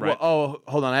Chappelle. Like, right? hold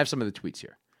on. I have some of the tweets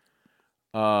here.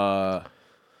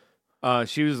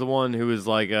 She was the one who was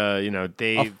like, A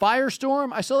Dave.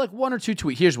 firestorm? I saw like one or two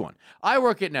tweets. Here's one. I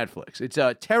work at Netflix. It's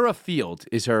Tara Field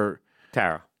is her.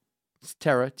 Tara. It's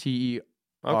Tara, Terra.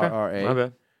 My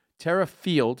bad. Tara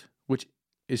Field, which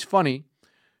is funny.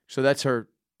 So that's her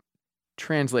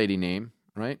trans lady name,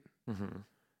 right? Mm-hmm.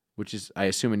 Which is, I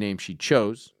assume, a name she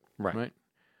chose. Right.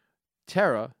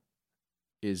 Terra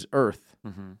is Earth.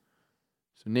 Mm-hmm.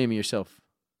 So naming yourself.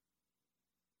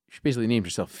 She basically named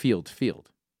herself Field.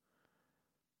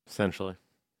 Essentially.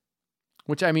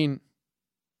 Which, I mean,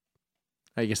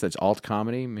 I guess that's alt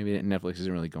comedy. Maybe Netflix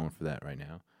isn't really going for that right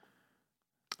now.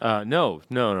 No.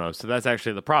 So that's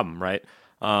actually the problem, right?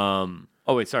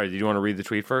 Oh, wait, sorry. Did you want to read the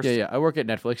tweet first? Yeah. I work at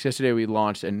Netflix. Yesterday, we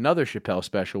launched another Chappelle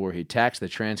special where he attacks the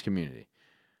trans community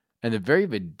and the very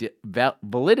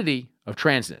validity of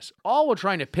transness. All while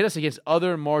trying to pit us against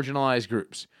other marginalized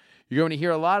groups. You're going to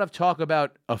hear a lot of talk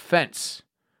about offense.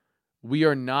 We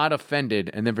are not offended.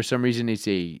 And then for some reason, it's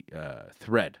a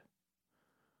thread.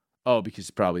 Oh, because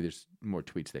probably there's more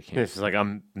tweets that came. It's like,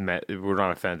 we're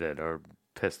not offended or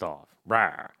pissed off.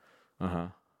 Rawr.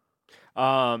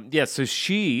 Uh-huh. So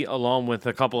she, along with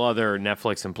a couple other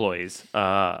Netflix employees,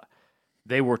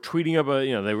 they were tweeting up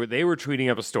they were tweeting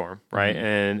up a storm, right? Mm-hmm.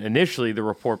 And initially, the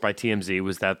report by TMZ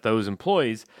was that those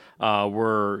employees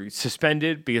were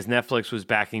suspended because Netflix was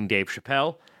backing Dave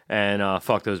Chappelle and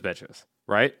fuck those bitches,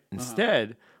 right?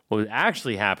 Instead, what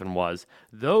actually happened was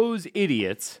those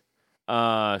idiots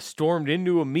stormed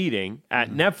into a meeting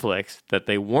at Netflix that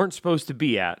they weren't supposed to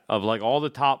be at, of like all the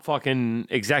top fucking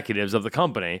executives of the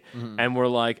company, and were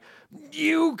like,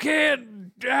 you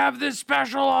can't have this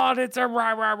special on, it's a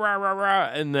rah, rah, rah, rah, rah.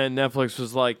 And then Netflix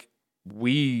was like,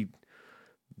 we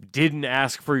didn't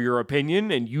ask for your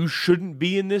opinion and you shouldn't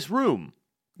be in this room.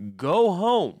 Go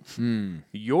home.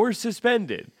 You're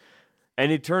suspended.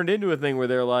 And it turned into a thing where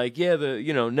they're like, yeah,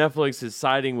 Netflix is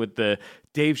siding with the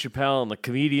Dave Chappelle and the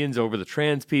comedians over the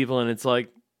trans people. And it's like,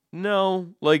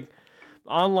 no, like,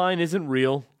 online isn't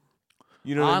real.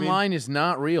 You know what I mean? Online is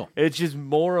not real. It's just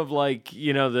more of like,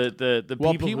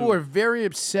 the people were very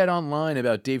upset online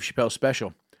about Dave Chappelle's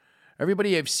special.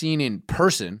 Everybody I've seen in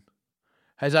person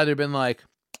has either been like,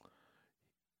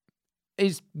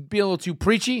 he's being a little too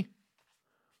preachy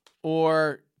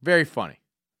or very funny.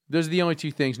 Those are the only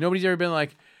two things. Nobody's ever been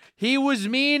like, he was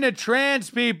mean to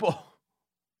trans people.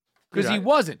 Because he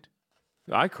wasn't.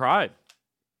 I cried.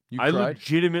 You I cried?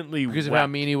 legitimately Because of wept. how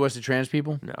mean he was to trans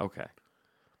people? No, okay.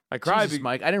 I cried. Jesus,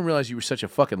 Mike, I didn't realize you were such a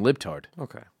fucking libtard.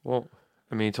 Okay. Well,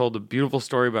 I mean, he told a beautiful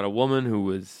story about a woman who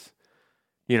was,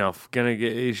 she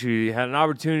had an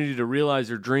opportunity to realize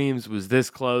her dreams, was this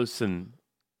close, and,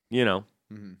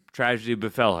 Tragedy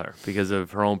befell her because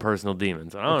of her own personal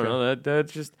demons. I don't know.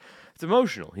 That's just, it's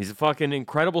emotional. He's a fucking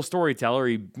incredible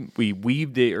storyteller. We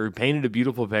weaved it or painted a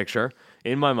beautiful picture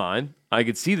in my mind. I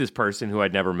could see this person who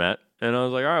I'd never met, and I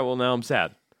was like, all right, well, now I'm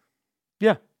sad.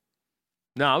 Yeah.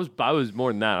 No, I was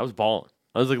more than that. I was bawling.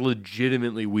 I was like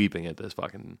legitimately weeping at this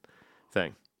fucking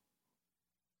thing.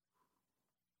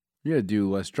 You gotta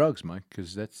do less drugs, Mike,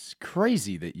 because that's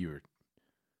crazy that you're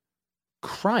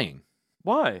crying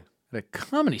Why? at a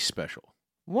comedy special.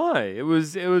 Why? It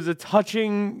was a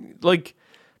touching, like,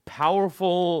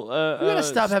 powerful. We gotta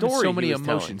stop having story so he many was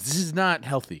emotions. telling. This is not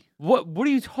healthy. What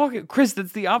are you talking, Chris?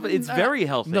 That's the opposite. It's very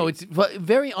healthy. No, it's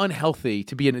very unhealthy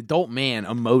to be an adult man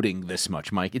emoting this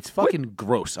much, Mike. It's fucking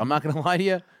gross. I'm not gonna lie to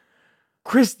you.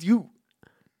 Chris, you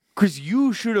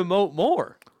should emote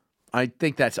more. I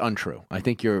think that's untrue. I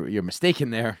think you're mistaken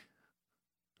there.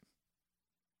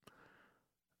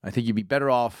 I think you'd be better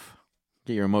off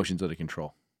get your emotions under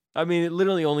control. I mean, it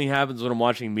literally only happens when I'm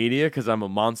watching media because I'm a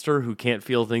monster who can't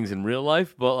feel things in real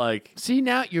life. But like, See,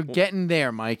 now you're getting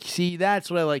there, Mike. See,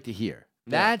 that's what I like to hear.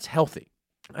 That's healthy.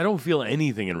 I don't feel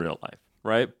anything in real life,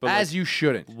 right? But As you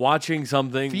shouldn't. watching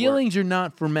something, Feelings are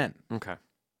not for men. okay.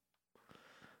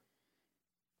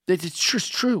 It's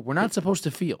just true. We're not supposed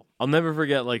to feel. I'll never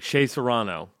forget, like, Shea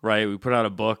Serrano, right? We put out a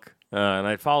book, and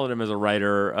I followed him as a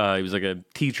writer. He was like a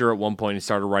teacher at one point. He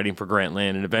started writing for Grantland,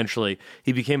 and eventually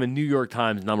he became a New York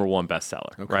Times #1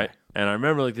 bestseller, right? And I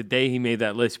remember, like, the day he made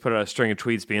that list, he put out a string of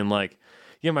tweets being like,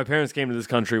 yeah, my parents came to this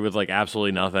country with, like,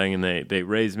 absolutely nothing, and they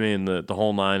raised me in the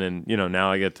whole nine, and, you know,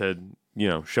 now I get to, you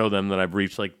know, show them that I've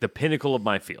reached, like, the pinnacle of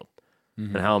my field.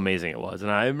 And how amazing it was.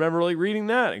 And I remember like reading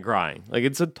that and crying. Like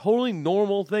it's a totally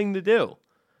normal thing to do.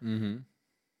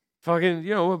 Fucking,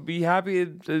 you know, be happy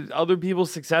at other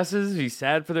people's successes, be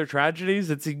sad for their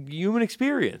tragedies. It's a human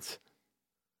experience.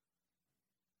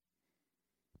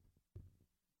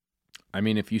 I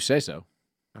mean, if you say so.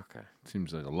 Okay.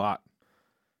 Seems like a lot.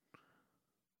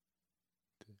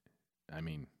 I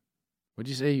mean, what'd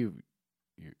you say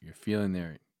you're feeling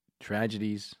their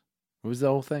tragedies? What was the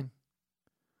whole thing?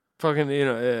 Fucking, you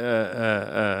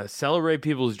know, celebrate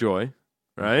people's joy,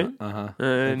 right? That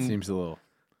And seems a little.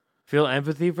 feel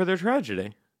empathy for their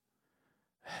tragedy.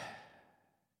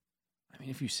 I mean,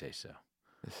 if you say so.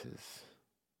 This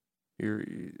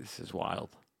is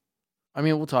wild. I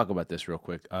mean, we'll talk about this real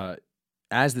quick.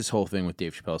 As this whole thing with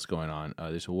Dave Chappelle's going on,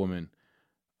 there's a woman,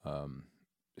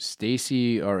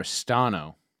 Stacey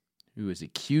Aristano, who has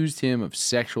accused him of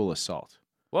sexual assault.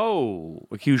 Whoa!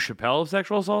 Accused Chappelle of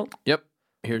sexual assault? Yep.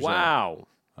 Here's wow.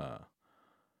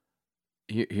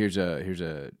 Here's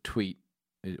a tweet.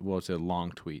 Well, it's a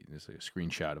long tweet. It's like a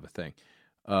screenshot of a thing.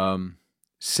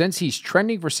 Since he's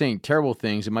trending for saying terrible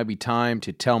things, it might be time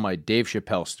to tell my Dave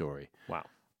Chappelle story. Wow.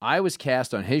 I was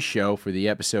cast on his show for the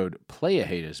episode Play a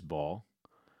Haters Ball.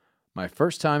 My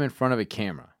first time in front of a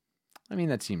camera. I mean,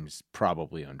 that seems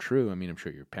probably untrue. I mean, I'm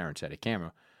sure your parents had a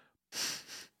camera.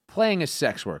 Playing a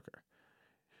sex worker.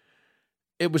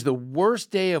 It was the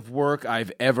worst day of work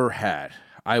I've ever had.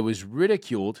 I was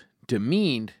ridiculed,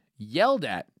 demeaned, yelled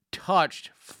at,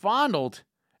 touched, fondled,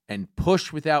 and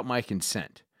pushed without my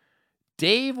consent.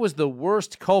 Dave was the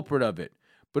worst culprit of it,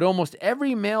 but almost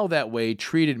every male that way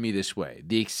treated me this way.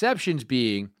 The exceptions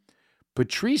being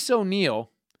Patrice O'Neal,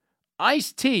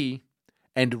 Ice-T,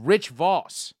 and Rich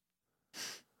Voss,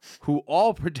 who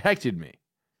all protected me.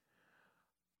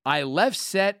 I left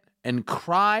set and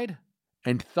cried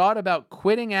and thought about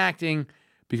quitting acting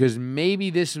because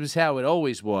maybe this was how it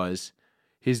always was.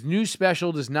 His new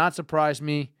special does not surprise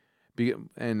me.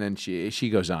 And then she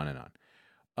goes on and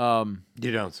on.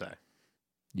 You don't say.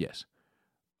 Yes.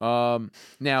 Now,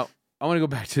 I want to go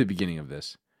back to the beginning of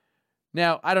this.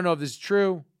 Now, I don't know if this is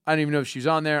true. I don't even know if she was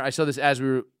on there. I saw this as we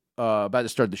were about to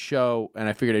start the show, and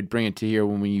I figured I'd bring it to here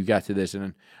when you got to this, and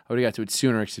then I would have got to it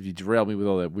sooner except you derailed me with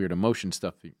all that weird emotion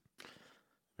stuff.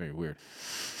 Very weird.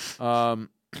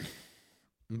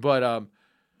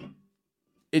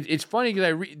 It's funny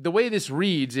because the way this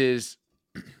reads is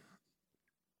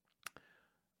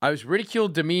I was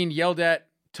ridiculed, demeaned, yelled at,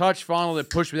 touched, fondled, and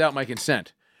pushed without my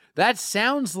consent. That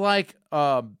sounds like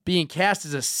being cast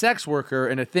as a sex worker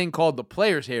in a thing called the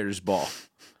Players Haters Ball.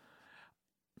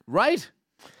 Right?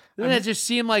 Doesn't that just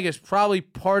seem like it's probably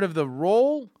part of the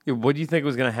role? Yeah, what do you think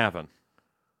was going to happen?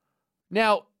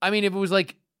 Now, I mean, if it was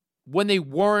like when they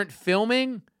weren't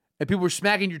filming and people were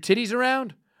smacking your titties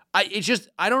around, I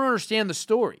don't understand the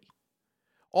story.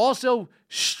 Also,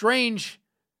 strange.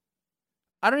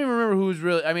 I don't even remember who was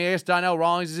really. I mean, I guess Donnell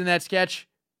Rawlings is in that sketch.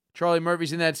 Charlie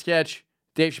Murphy's in that sketch.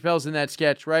 Dave Chappelle's in that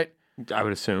sketch, right? I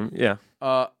would assume, yeah.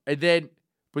 But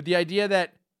the idea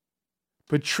that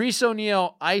Patrice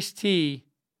O'Neal, Ice-T,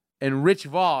 and Rich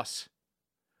Voss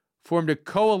formed a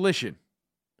coalition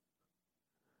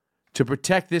to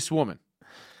protect this woman.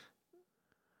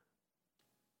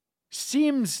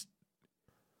 Seems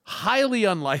highly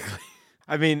unlikely.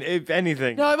 I mean, if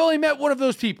anything. No, I've only met one of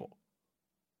those people.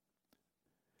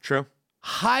 True.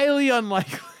 Highly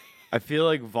unlikely. I feel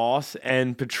like Voss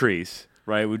and Patrice,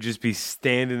 right, would just be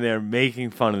standing there making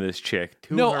fun of this chick.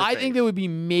 No, I think they would be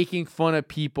making fun of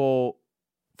people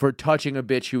for touching a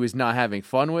bitch who is not having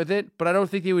fun with it, but I don't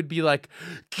think they would be like,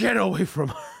 get away from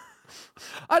her.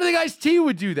 I don't think Ice-T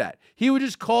would do that. He would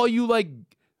just call you like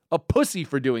a pussy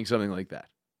for doing something like that.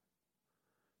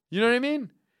 You know what I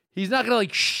mean? He's not going to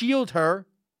like shield her,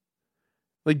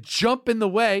 like jump in the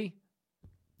way.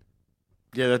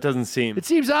 Yeah, that doesn't seem. It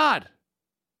seems odd. It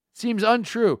seems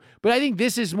untrue. But I think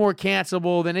this is more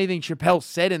cancelable than anything Chappelle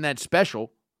said in that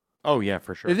special. Oh, yeah,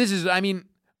 for sure. If this is, I mean,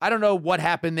 I don't know what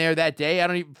happened there that day. I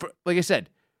don't even, like I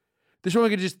said, this woman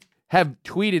could just have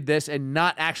tweeted this and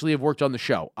not actually have worked on the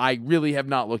show. I really have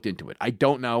not looked into it. I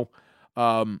don't know.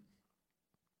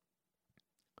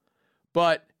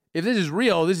 But if this is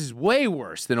real, this is way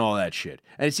worse than all that shit.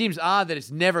 And it seems odd that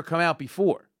it's never come out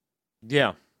before.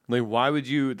 Yeah. Like, why would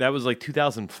you? That was like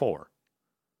 2004.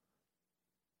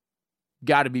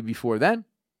 Got to be before then.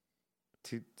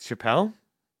 Chappelle?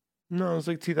 No, it was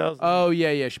like 2000. Oh,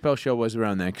 yeah. Chappelle's show was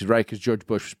around then, because George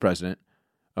Bush was president.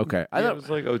 Okay. I thought it was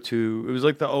like 02. It was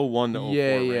like the 01 to 04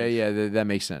 range. Yeah. That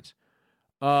makes sense.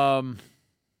 Yeah.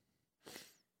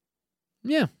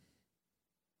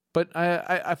 But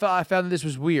I found that this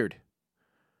was weird.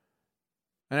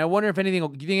 And I wonder if anything,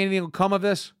 do you think anything will come of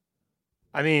this?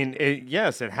 I mean,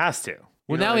 yes, it has to.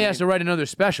 Well, now he has to write another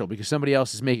special because somebody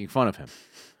else is making fun of him.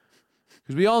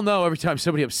 Because we all know every time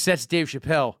somebody upsets Dave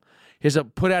Chappelle, he has to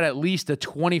put out at least a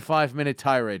 25-minute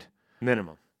tirade.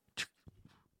 Minimum.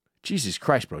 Jesus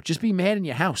Christ, bro. Just be mad in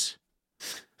your house.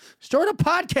 Start a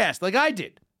podcast like I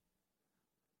did.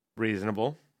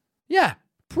 Reasonable. Yeah.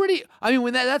 I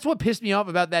mean, that's what pissed me off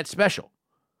about that special.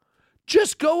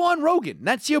 Just go on Rogan.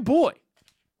 That's your boy.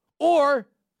 Or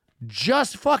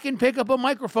just fucking pick up a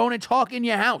microphone and talk in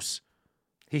your house.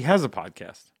 He has a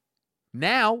podcast.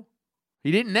 Now.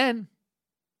 He didn't then.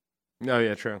 Oh,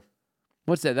 yeah, true.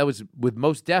 What's that? That was with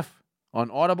Mos Def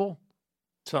on Audible?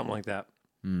 Something like that.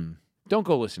 Don't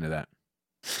go listen to that.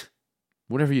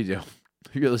 Whatever you do.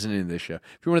 If you're listening to this show.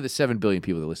 If you're one of the 7 billion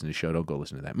people that listen to the show, don't go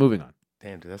listen to that. Moving on.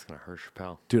 Damn, dude, that's going to hurt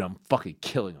Chappelle. Dude, I'm fucking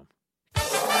killing him.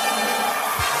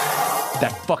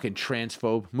 That fucking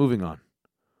transphobe. Moving on.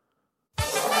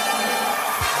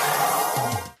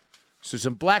 So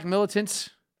some black militants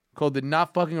called the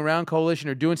Not Fucking Around Coalition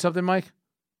are doing something, Mike?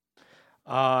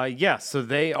 Yeah, so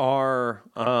they are,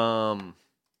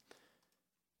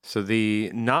 so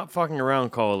the Not Fucking Around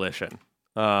Coalition,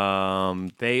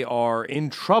 they are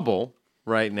in trouble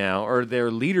right now, or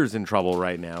their leader's in trouble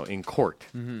right now in court.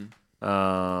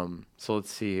 So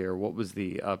let's see here. What was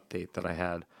the update that I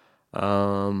had?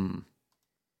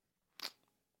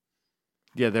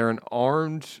 Yeah, they're an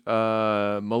armed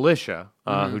militia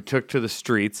who took to the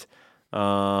streets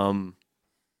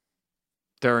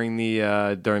during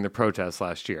the protests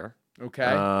last year. Okay.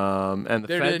 And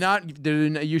they're not.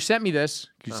 You sent me this.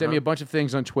 You sent me a bunch of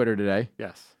things on Twitter today.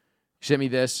 Yes. You sent me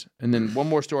this, and then one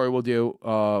more story we'll do.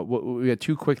 We got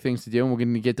two quick things to do, and we're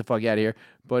going to get the fuck out of here.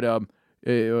 But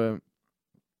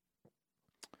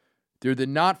they're the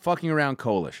Not Fucking Around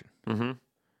Coalition.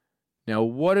 Now,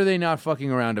 what are they not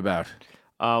fucking around about?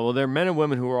 Well, they're men and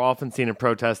women who are often seen in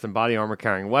protest in body armor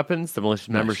carrying weapons. The militia's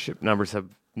membership numbers have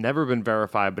never been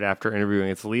verified, but after interviewing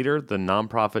its leader, the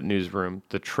nonprofit newsroom,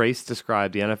 The Trace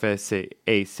described the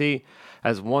NFAC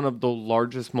as one of the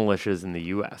largest militias in the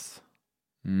U.S.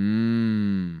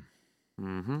 Do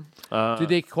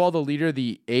they call the leader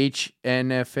the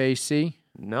HNFAC?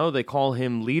 No, they call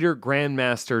him Leader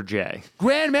Grandmaster J.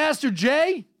 Grandmaster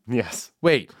J? Yes.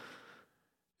 Wait.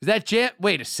 Is that Jam?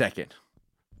 Wait a second.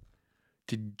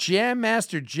 Did Jam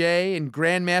Master J and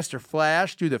Grandmaster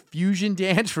Flash do the fusion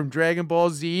dance from Dragon Ball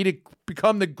Z to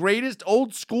become the greatest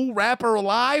old school rapper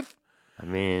alive? I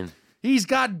mean, he's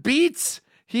got beats.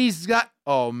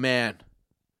 Oh man.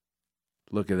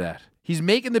 Look at that. He's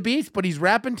making the beats, but he's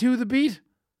rapping to the beat. Is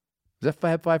that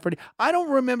Fab Five Freddy? I don't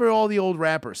remember all the old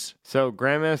rappers. So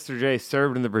Grandmaster J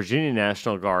served in the Virginia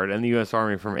National Guard and the U.S.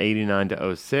 Army from 89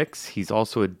 to 06. He's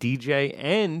also a DJ,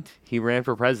 and he ran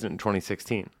for president in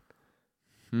 2016.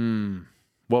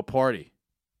 What party?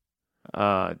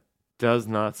 Does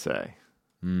not say.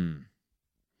 So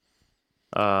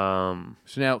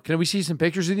now, can we see some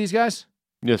pictures of these guys?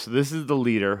 Yeah, so this is the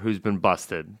leader who's been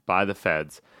busted by the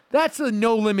feds. That's the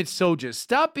No Limit Soldiers.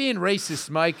 Stop being racist,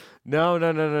 Mike.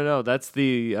 No. That's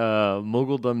the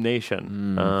Moguldom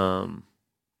Nation.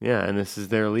 Yeah, and this is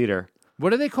their leader.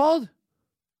 What are they called?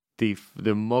 The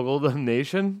Moguldom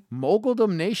Nation?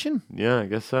 Moguldom Nation? Yeah, I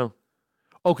guess so.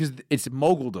 Oh, because it's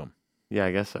Moguldom. Yeah,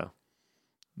 I guess so.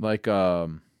 Like a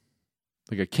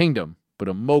kingdom, but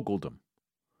a moguldom.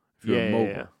 If you're a mogul.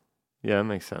 Yeah. Yeah, that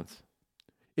makes sense.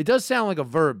 It does sound like a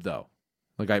verb, though.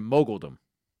 Like I mogulled him.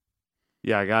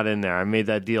 Yeah, I got in there. I made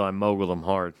that deal. I moguled them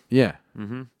hard. Yeah.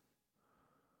 Mm-hmm.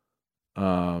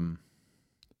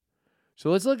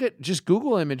 So let's look at just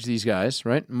Google image these guys,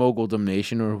 right? Moguldom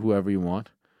Nation or whoever you want.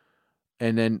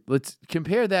 And then let's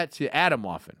compare that to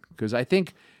Atomwaffen. Because I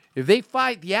think if they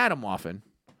fight the Atomwaffen,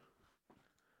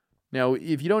 now,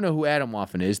 if you don't know who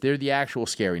Atomwaffen is, they're the actual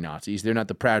scary Nazis. They're not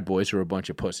the Proud Boys who are a bunch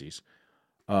of pussies.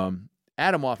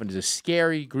 Atomwaffen is a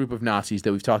scary group of Nazis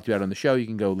that we've talked about on the show. You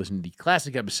can go listen to the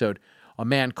classic episode, A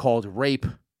Man Called Rape.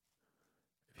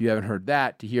 If you haven't heard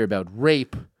that, to hear about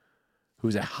Rape,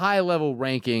 who's a high-level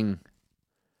ranking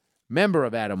member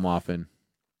of Atomwaffen,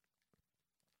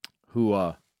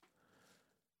 who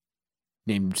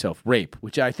named himself Rape,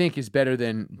 which I think is better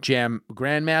than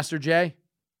Grandmaster Jay.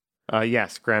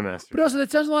 Yes, Grandmaster. But also,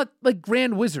 that sounds a lot like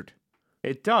Grand Wizard.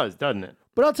 It does, doesn't it?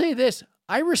 But I'll tell you this.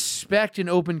 I respect an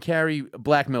open carry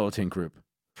black militant group.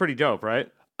 Pretty dope, right?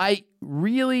 I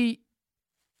really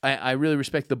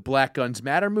respect the Black Guns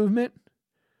Matter movement.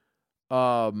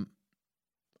 I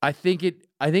think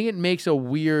it makes a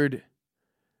weird,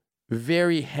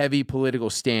 very heavy political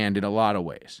stand in a lot of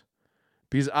ways.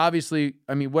 Because obviously,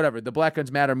 I mean, whatever, the Black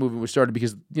Guns Matter movement was started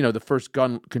because, the first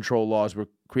gun control laws were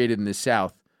created in the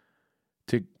South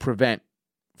to prevent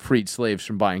freed slaves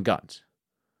from buying guns.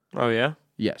 Oh, yeah?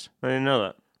 Yes. I didn't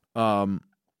know that.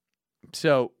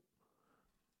 So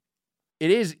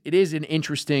it is an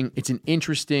interesting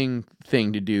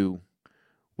thing to do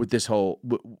with this whole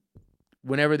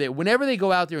whenever they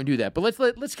go out there and do that. But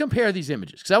let's compare these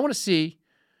images because I want to see,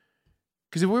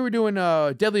 because if we were doing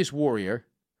Deadliest Warrior,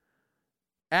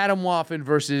 Atomwaffen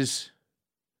versus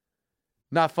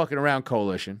Not Fucking Around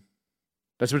Coalition.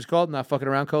 That's what it's called, Not Fucking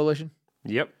Around Coalition?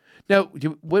 Yep. Now,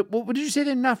 what did you say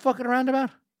they're not fucking around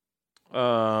about?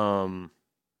 I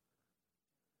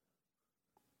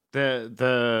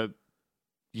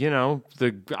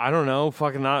don't know,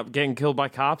 fucking not getting killed by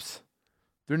cops.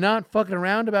 They're not fucking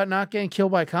around about not getting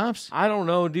killed by cops? I don't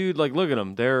know, dude. Like, look at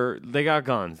them. They got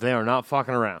guns. They are not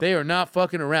fucking around. They are not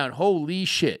fucking around. Holy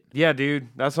shit. Yeah, dude.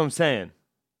 That's what I'm saying.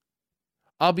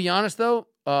 I'll be honest, though.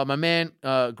 My man,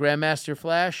 Grandmaster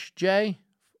Flash, Jay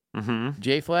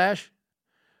Flash,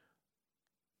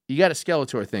 you got a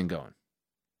Skeletor thing going,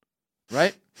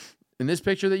 right? In this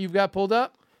picture that you've got pulled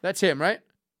up, that's him, right?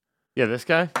 Yeah, this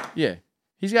guy? Yeah.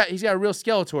 He's got a real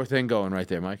Skeletor thing going right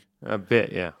there, Mike. A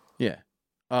bit, yeah. Yeah.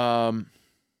 Yeah,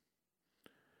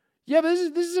 but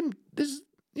this is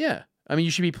yeah. I mean,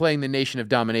 you should be playing the Nation of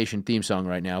Domination theme song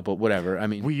right now, but whatever. I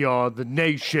mean, we are the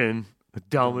nation of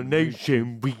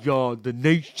domination. We are the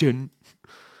nation.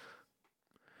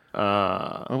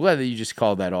 I'm glad that you just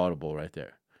called that audible right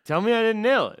there. Tell me I didn't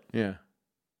nail it. Yeah.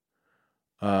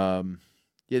 Yeah,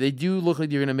 they do look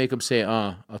like you're gonna make them say,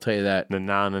 I'll tell you that.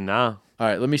 Nah. All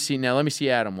right, let me see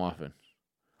Atomwaffen.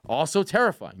 Also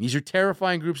terrifying. These are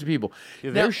terrifying groups of people.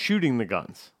 Yeah, they're shooting the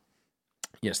guns.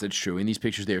 Yes, that's true. In these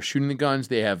pictures, they are shooting the guns.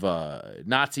 They have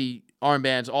Nazi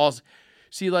armbands. All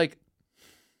see, like,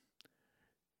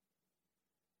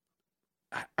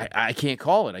 I can't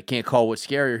call it. I can't call what's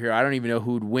scarier here. I don't even know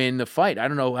who'd win the fight. I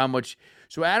don't know how much.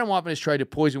 So Atomwaffen has tried to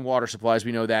poison water supplies.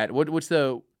 We know that. What's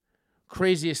the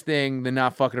craziest thing the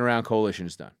Not Fucking Around Coalition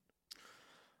has done?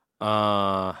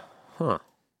 I don't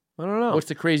know. What's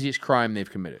the craziest crime they've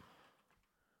committed?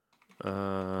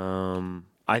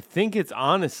 I think it's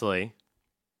honestly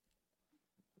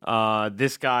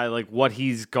this guy, like what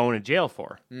he's going to jail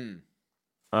for.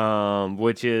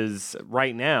 Which is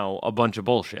right now a bunch of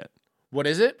bullshit. What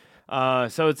is it?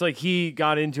 So it's like he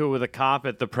got into it with a cop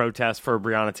at the protest for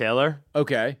Breonna Taylor.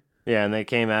 Okay. Yeah, and they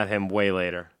came at him way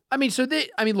later.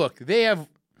 Look, they have.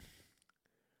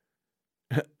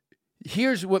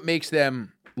 Here's what makes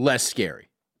them less scary,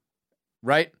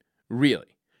 right?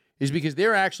 Really, is because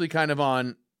they're actually kind of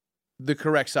on the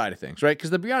correct side of things, right?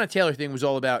 Because the Breonna Taylor thing was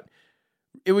all about.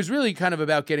 It was really kind of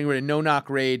about getting rid of no-knock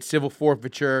raids, civil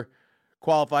forfeiture,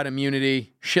 qualified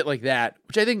immunity, shit like that,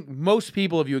 which I think most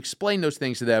people, if you explain those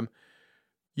things to them,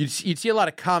 you'd see a lot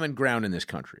of common ground in this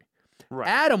country. Right.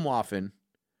 Atomwaffen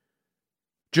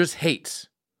just hates.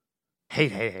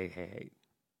 Hate.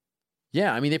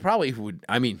 Yeah, I mean, they probably would.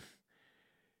 I mean,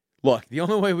 Look, the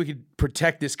only way we could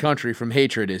protect this country from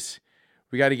hatred is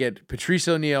we got to get Patrice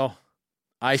O'Neal,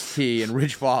 Ice-T, and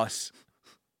Rich Voss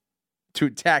to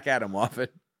attack Adam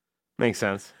Moffat. Makes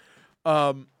sense.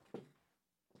 But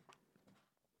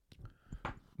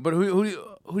who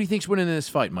do you think's winning in this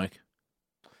fight, Mike?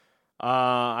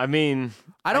 I mean,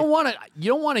 I don't want to.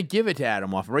 You don't want to give it to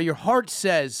Adam Moffat, right? Your heart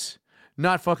says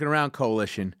not fucking around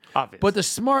coalition, obvious. but the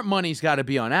smart money's got to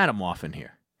be on Adam Moffat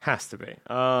here. Has to be.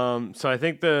 So I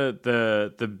think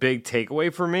the big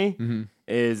takeaway for me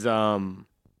is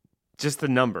just the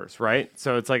numbers, right?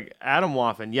 So it's like Adam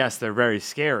Moffat, yes, they're very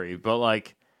scary, but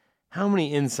like, how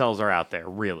many incels are out there,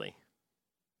 really?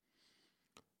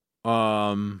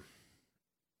 I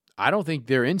don't think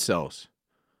they're incels.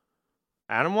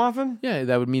 Adam Moffat? Yeah,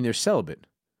 that would mean they're celibate.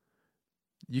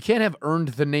 You can't have earned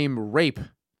the name rape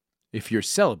if you're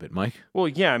celibate, Mike. Well,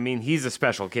 yeah, I mean, he's a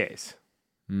special case.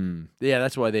 Yeah,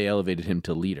 that's why they elevated him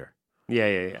to leader.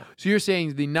 Yeah. So you're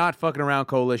saying the not fucking around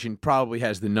coalition probably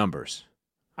has the numbers.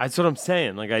 That's what I'm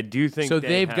saying. Like, I do think so.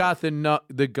 They've got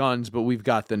the guns, but we've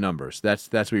got the numbers. That's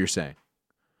what you're saying.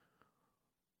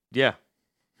 Yeah.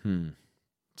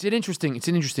 It's an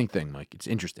interesting thing, Mike. It's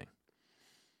interesting.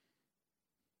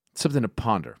 It's something to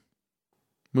ponder.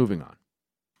 Moving on.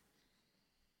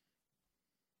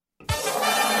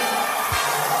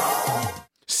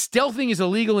 Stealthing is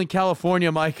illegal in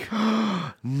California, Mike.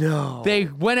 No. They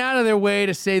went out of their way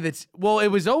to say that, well, it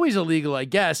was always illegal, I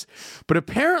guess, but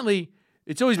apparently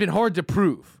it's always been hard to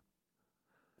prove.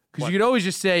 Because you could always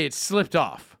just say it slipped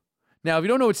off. Now, if you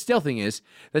don't know what stealthing is,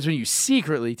 that's when you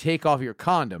secretly take off your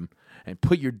condom and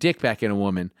put your dick back in a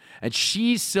woman, and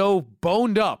she's so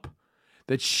boned up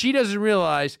that she doesn't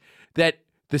realize that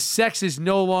the sex is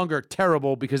no longer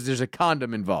terrible because there's a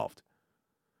condom involved.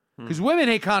 Because women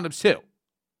hate condoms too.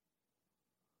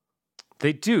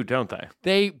 They do, don't they?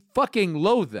 They fucking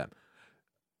loathe them.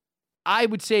 I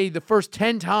would say the first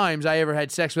 10 times I ever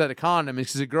had sex without a condom is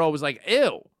because a girl was like,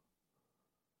 ew.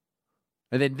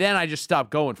 And then I just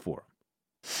stopped going for them.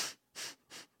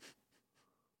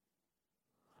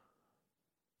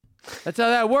 That's how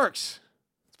that works.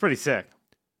 It's pretty sick.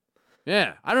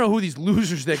 Yeah. I don't know who these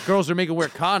losers that girls are making wear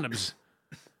condoms.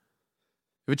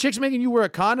 If a chick's making you wear a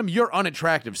condom, you're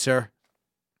unattractive, sir.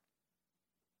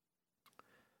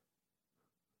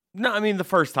 No, I mean the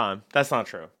first time. That's not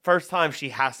true. First time she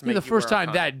has to make the first time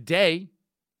condom. that day.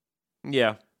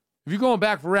 Yeah. If you're going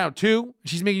back for round 2,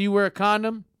 she's making you wear a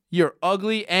condom, you're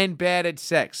ugly and bad at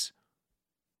sex.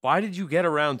 Why did you get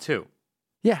around 2?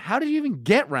 Yeah, how did you even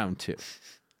get round 2?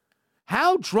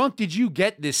 How drunk did you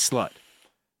get this slut?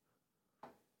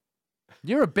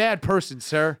 You're a bad person,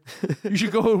 sir. You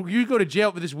should go to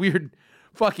jail for this weird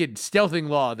fucking stealthing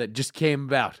law that just came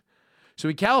about. So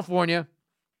in California,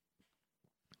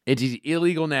 it is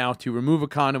illegal now to remove a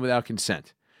condom without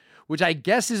consent, which I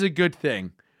guess is a good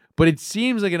thing, but it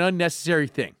seems like an unnecessary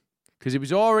thing because it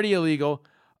was already illegal.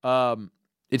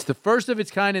 It's the first of its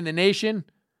kind in the nation.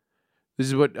 This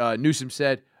is what Newsom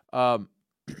said.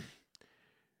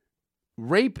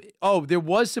 Rape. Oh, there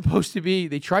was supposed to be.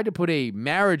 They tried to put a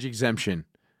marriage exemption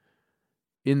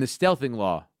in the stealthing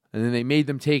law, and then they made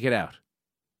them take it out.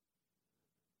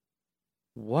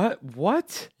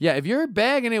 What? Yeah, if you're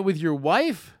bagging it with your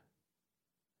wife.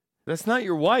 That's not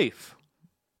your wife.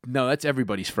 No, that's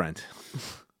everybody's friend.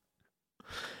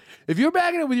 If you're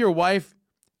bagging it with your wife,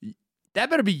 that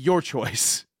better be your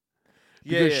choice.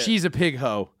 Because she's a pig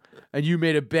hoe, and you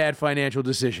made a bad financial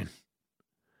decision.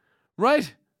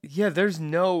 Right? Yeah,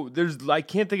 I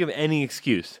can't think of any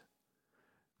excuse.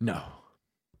 No.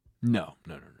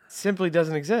 Simply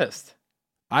doesn't exist.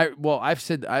 I've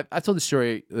told the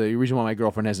story, the reason why my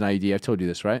girlfriend has an IUD. I've told you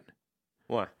this, right?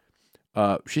 Why?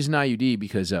 She's an IUD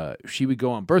because she would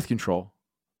go on birth control,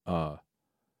 and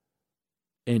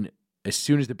as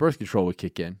soon as the birth control would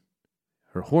kick in,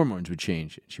 her hormones would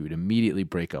change, and she would immediately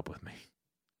break up with me.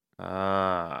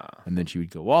 And then she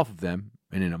would go off of them,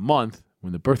 and in a month,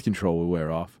 when the birth control would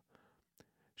wear off,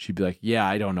 she'd be like, yeah,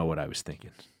 I don't know what I was thinking.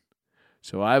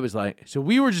 So I was like, so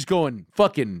we were just going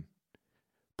fucking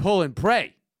pull and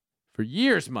pray for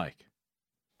years, Mike.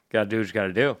 Gotta do what you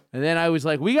gotta do. And then I was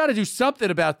like, we gotta do something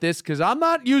about this because I'm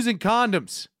not using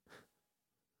condoms.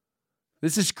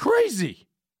 This is crazy.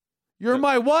 You're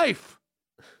my wife.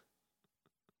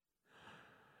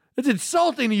 It's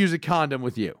insulting to use a condom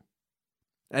with you.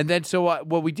 And then so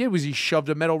what we did was he shoved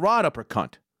a metal rod up her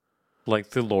cunt.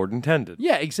 Like the Lord intended.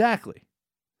 Yeah, exactly.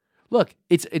 Look,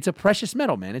 it's a precious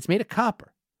metal, man. It's made of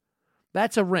copper.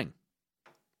 That's a ring.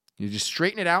 You just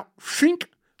straighten it out. Shink,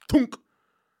 tunk.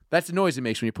 That's the noise it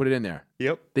makes when you put it in there.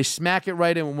 Yep. They smack it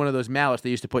right in with one of those mallets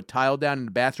they used to put tile down in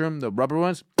the bathroom, the rubber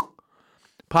ones.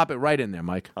 pop it right in there,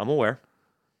 Mike. I'm aware.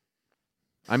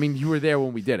 I mean, you were there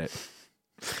when we did it.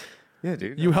 Yeah,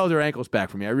 dude. You held her ankles back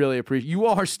for me. I really appreciate. You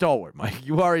are stalwart, Mike.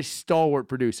 You are a stalwart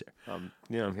producer. I'm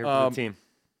here for the team.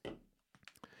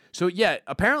 So yeah,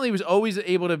 apparently he was always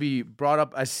able to be brought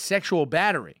up as sexual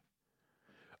battery.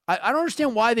 I don't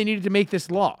understand why they needed to make this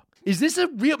law. Is this a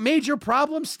real major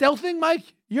problem, stealthing,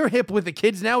 Mike? You're hip with the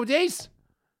kids nowadays.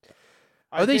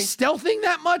 Are they stealthing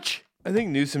that much? I think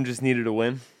Newsom just needed a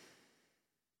win.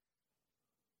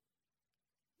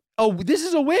 Oh, this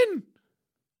is a win?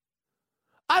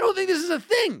 I don't think this is a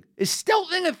thing. Is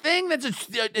stealthing a thing that's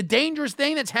a dangerous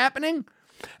thing that's happening?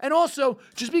 And also,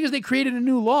 just because they created a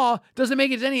new law doesn't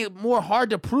make it any more hard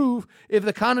to prove if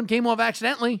the condom came off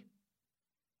accidentally.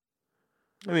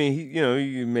 I mean,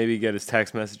 you maybe get his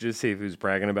text messages, see if he was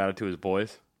bragging about it to his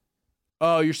boys.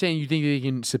 Oh, you're saying you think they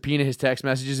can subpoena his text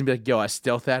messages and be like, yo, I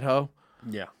stealth that hoe?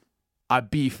 Yeah. I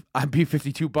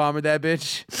B-52 bombered that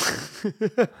bitch.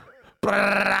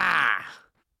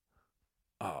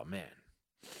 Oh, man.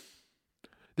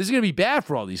 This is going to be bad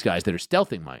for all these guys that are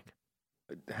stealthing, Mike.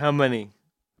 How many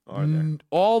are there?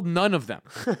 None of them.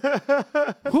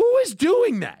 Who is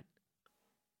doing that?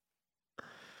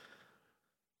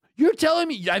 You're telling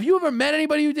me, have you ever met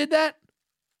anybody who did that?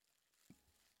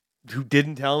 Who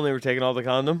didn't tell them they were taking off the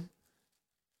condom?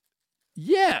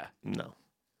 Yeah. No.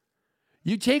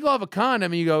 You take off a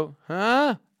condom and you go,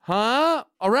 huh,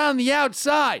 around the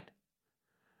outside.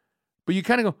 But you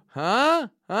kind of go, huh,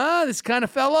 this kind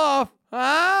of fell off,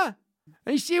 huh?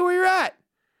 And you see where you're at.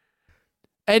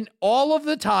 And all of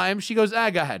the time, she goes, go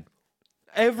ahead.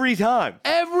 Every time.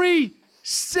 Every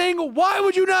single, why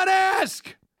would you not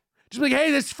ask? Just like,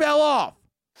 hey, this fell off.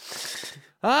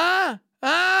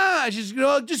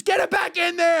 Just get it back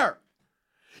in there.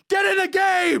 Get in the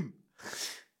game.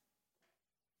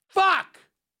 Fuck.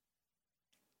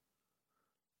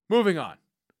 Moving on.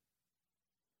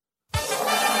 This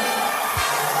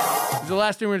is the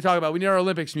last thing we're going to talk about. We need our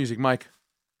Olympics music, Mike.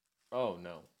 Oh,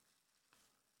 no.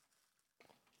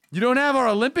 You don't have our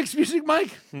Olympics music,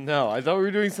 Mike? No, I thought we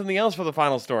were doing something else for the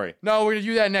final story. No, we're going to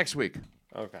do that next week.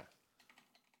 Okay.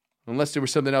 Unless there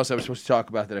was something else I was supposed to talk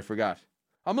about that I forgot.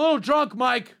 I'm a little drunk,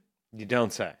 Mike. You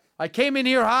don't say. I came in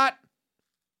here hot,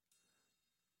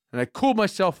 and I cooled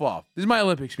myself off. This is my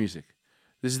Olympics music.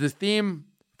 This is the theme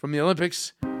from the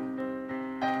Olympics.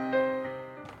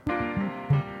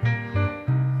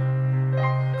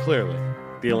 Clearly,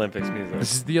 the Olympics music.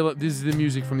 This is the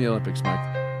music from the Olympics, Mike.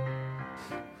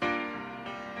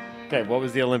 Okay, what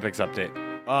was the Olympics update?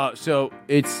 So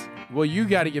it's you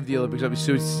got to give the Olympics update.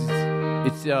 So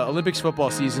it's Olympics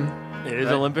football season. It is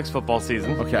right? Olympics football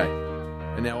season. Okay.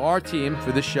 And now our team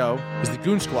for this show is the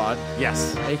Goon Squad,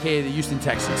 Yes. a.k.a. the Houston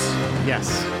Texans.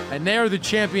 Yes. And they are the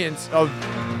champions of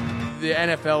the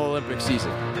NFL Olympic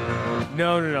season.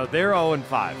 No. They're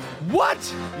 0-5.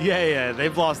 What? Yeah.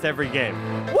 They've lost every game.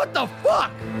 What the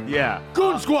fuck? Yeah.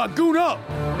 Goon Squad, goon up.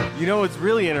 You know what's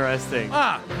really interesting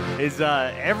is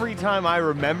every time I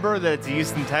remember that it's a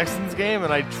Houston Texans game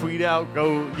and I tweet out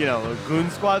a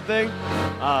Goon Squad thing,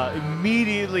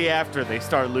 immediately after they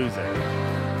start losing.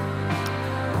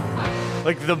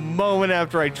 Like the moment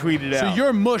after I tweet it out. So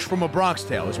you're mush from a Bronx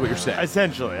Tale is what you're saying.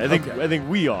 Essentially. I think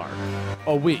we are.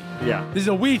 Oh, we. Yeah. This is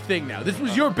a we thing now. This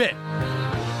was your bit.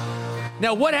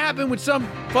 Now, what happened with some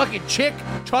fucking chick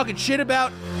talking shit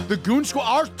about the Goon Squad,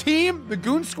 our team, the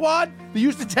Goon Squad, the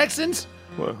Houston Texans?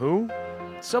 What, who?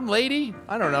 Some lady?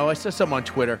 I don't know. I saw something on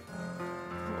Twitter.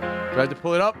 Do I have to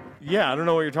pull it up? Yeah, I don't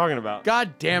know what you're talking about.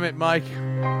 God damn it, Mike.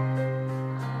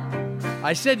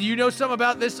 I said, do you know something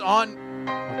about this on...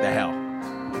 What the hell?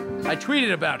 I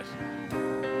tweeted about it.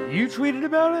 You tweeted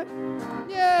about it?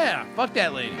 Yeah, fuck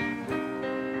that lady.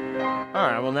 All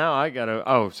right, well, now I gotta...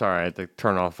 Oh, sorry, I had to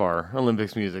turn off our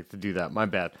Olympics music to do that. My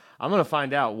bad. I'm gonna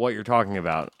find out what you're talking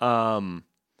about. Oh,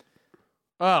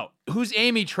 who's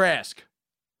Amy Trask?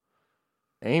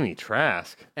 Amy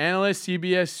Trask? Analyst,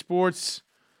 CBS Sports.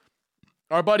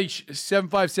 Our buddy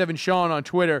 757 Sean on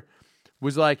Twitter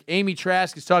was like, Amy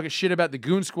Trask is talking shit about the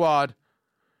Goon Squad.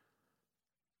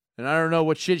 And I don't know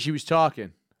what shit she was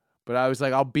talking. But I was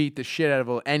like, I'll beat the shit out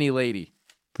of any lady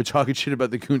for talking shit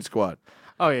about the Goon Squad.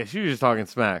 Oh, yeah, she was just talking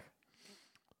smack.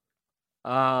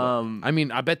 I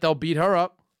mean, I bet they'll beat her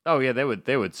up. Oh, yeah, they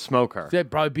would smoke her. They'd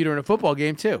probably beat her in a football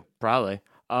game, too. Probably.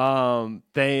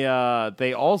 They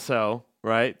also,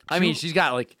 right? I mean, she's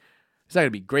got, like, it's not going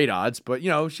to be great odds, but,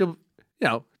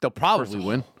 they'll probably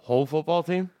win. Whole football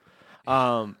team?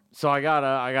 So I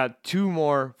got two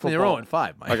more football. They're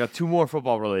 0-5, Mike. I got two more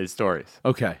football related stories.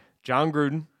 Okay. John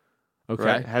Gruden, Okay.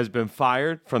 right, has been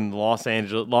fired from the Las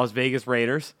Vegas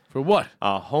Raiders. For what?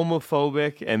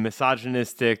 Homophobic and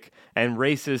misogynistic and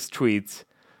racist tweets,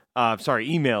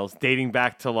 emails dating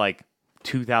back to like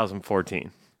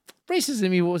 2014.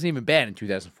 Racism wasn't even bad in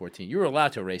 2014. You were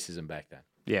allowed to have racism back then.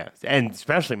 Yeah, and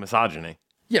especially misogyny.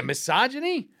 Yeah,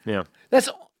 misogyny? Yeah.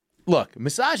 Look,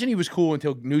 misogyny was cool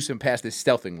until Newsom passed this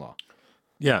stealthing law.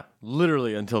 Yeah,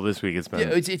 literally until this week it's been.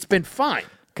 Yeah, it's been fine.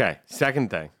 Okay,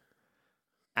 second thing.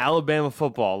 Alabama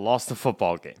football lost a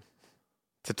football game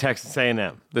to Texas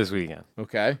A&M this weekend,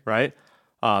 Okay. right?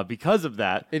 Because of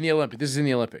that, In the Olympics. This is in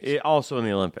the Olympics. also in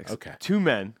the Olympics. Okay. Two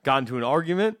men got into an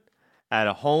argument at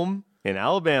a home in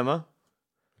Alabama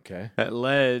Okay. that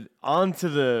led onto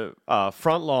the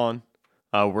front lawn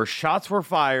where shots were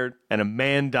fired and a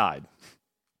man died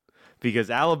because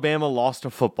Alabama lost a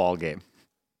football game.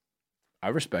 I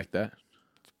respect that.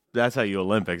 That's how you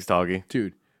Olympics, doggy.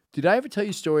 Dude, did I ever tell you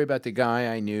a story about the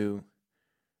guy I knew?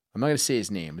 I'm not going to say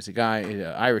his name. It's a guy, an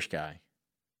Irish guy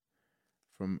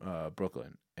from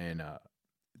Brooklyn. And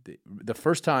the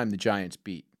first time the Giants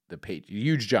beat the Patriots,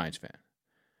 huge Giants fan.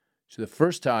 So the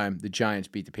first time the Giants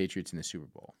beat the Patriots in the Super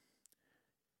Bowl,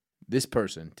 this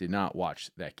person did not watch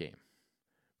that game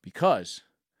because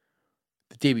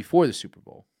the day before the Super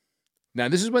Bowl, now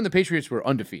this is when the Patriots were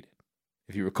undefeated,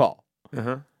 if you recall.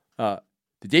 Uh-huh.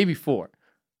 The day before,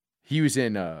 he was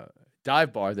in a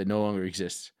dive bar that no longer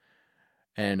exists.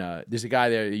 And there's a guy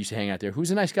there that used to hang out there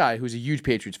who's a nice guy, who's a huge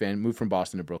Patriots fan, moved from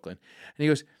Boston to Brooklyn. And he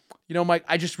goes, Mike,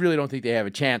 I just really don't think they have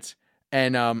a chance.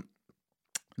 And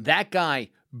that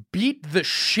guy beat the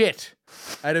shit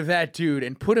out of that dude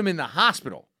and put him in the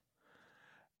hospital.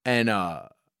 And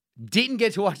didn't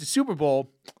get to watch the Super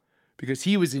Bowl because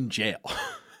he was in jail.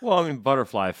 Well, I mean,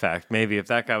 butterfly effect. Maybe if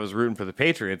that guy was rooting for the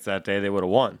Patriots that day, they would have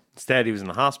won. Instead, he was in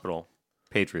the hospital.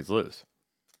 Patriots lose.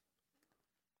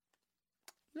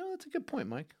 No, that's a good point,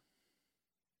 Mike.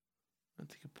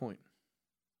 That's a good point.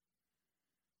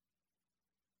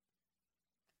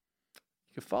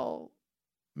 You can follow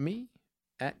me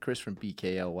at Chris from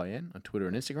BKLYN on Twitter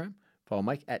and Instagram. Follow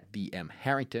Mike at BM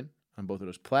Harrington on both of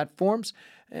those platforms.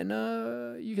 And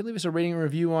you can leave us a rating and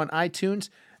review on iTunes.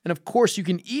 And, of course, you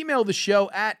can email the show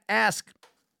at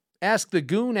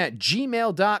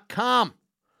askthegoon@gmail.com.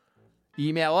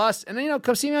 Email us. And then,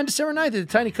 come see me on December 9th at the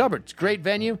Tiny Cupboard. It's a great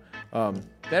venue.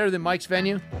 Better than Mike's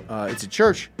venue. It's a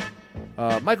church.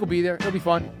 Mike will be there. It'll be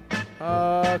fun.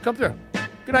 Come through.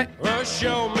 Good night. Well,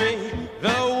 show me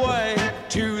the way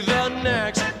to the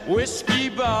next whiskey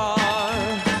bar.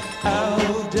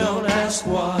 Oh, don't ask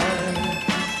why.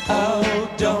 Oh,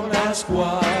 don't ask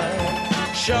why.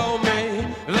 Show me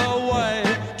the way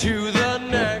to the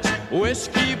next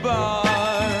whiskey bar.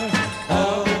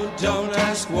 Oh, don't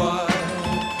ask why.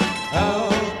 Oh,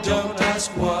 don't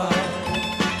ask why.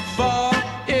 For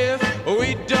if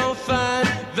we don't find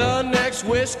the next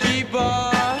whiskey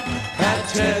bar, I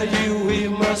tell you we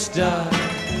must die.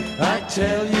 I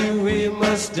tell you we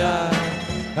must die.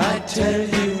 I tell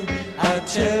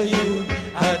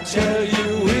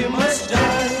you we must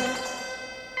die.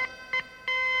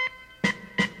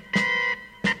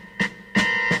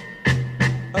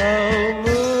 Oh,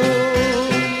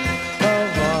 moon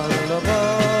of Alabama,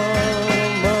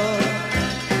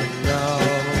 now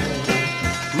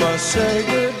must say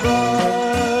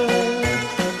goodbye.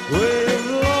 We've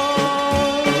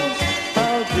lost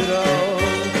our good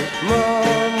old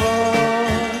mama.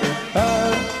 I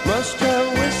must have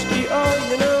whiskey, oh,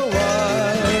 you know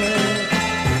why.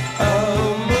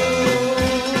 Oh,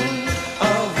 moon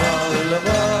of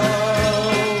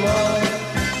Alabama,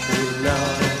 now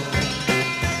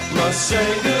must say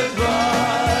goodbye.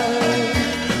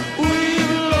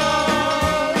 We've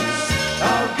lost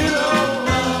our good old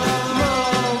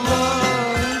mama,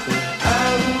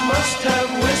 and must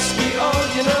have whiskey, oh,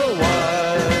 you know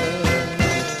why.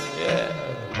 Yeah.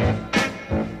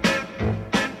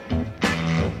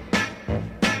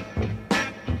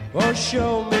 Or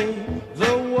show me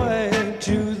the way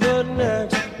to the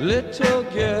next little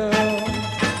girl.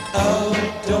 Oh,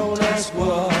 don't ask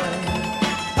why.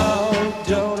 Oh,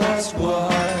 don't ask why.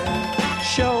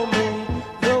 Show me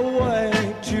the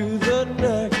way to the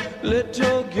next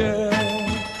little girl.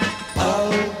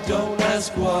 Oh, don't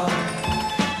ask why.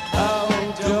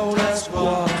 Oh, don't ask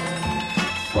why.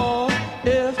 For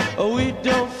if we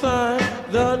don't find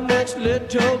the next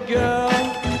little girl,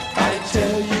 I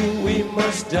tell you we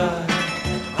must die.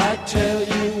 I tell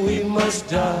you we must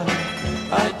die.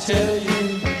 I tell you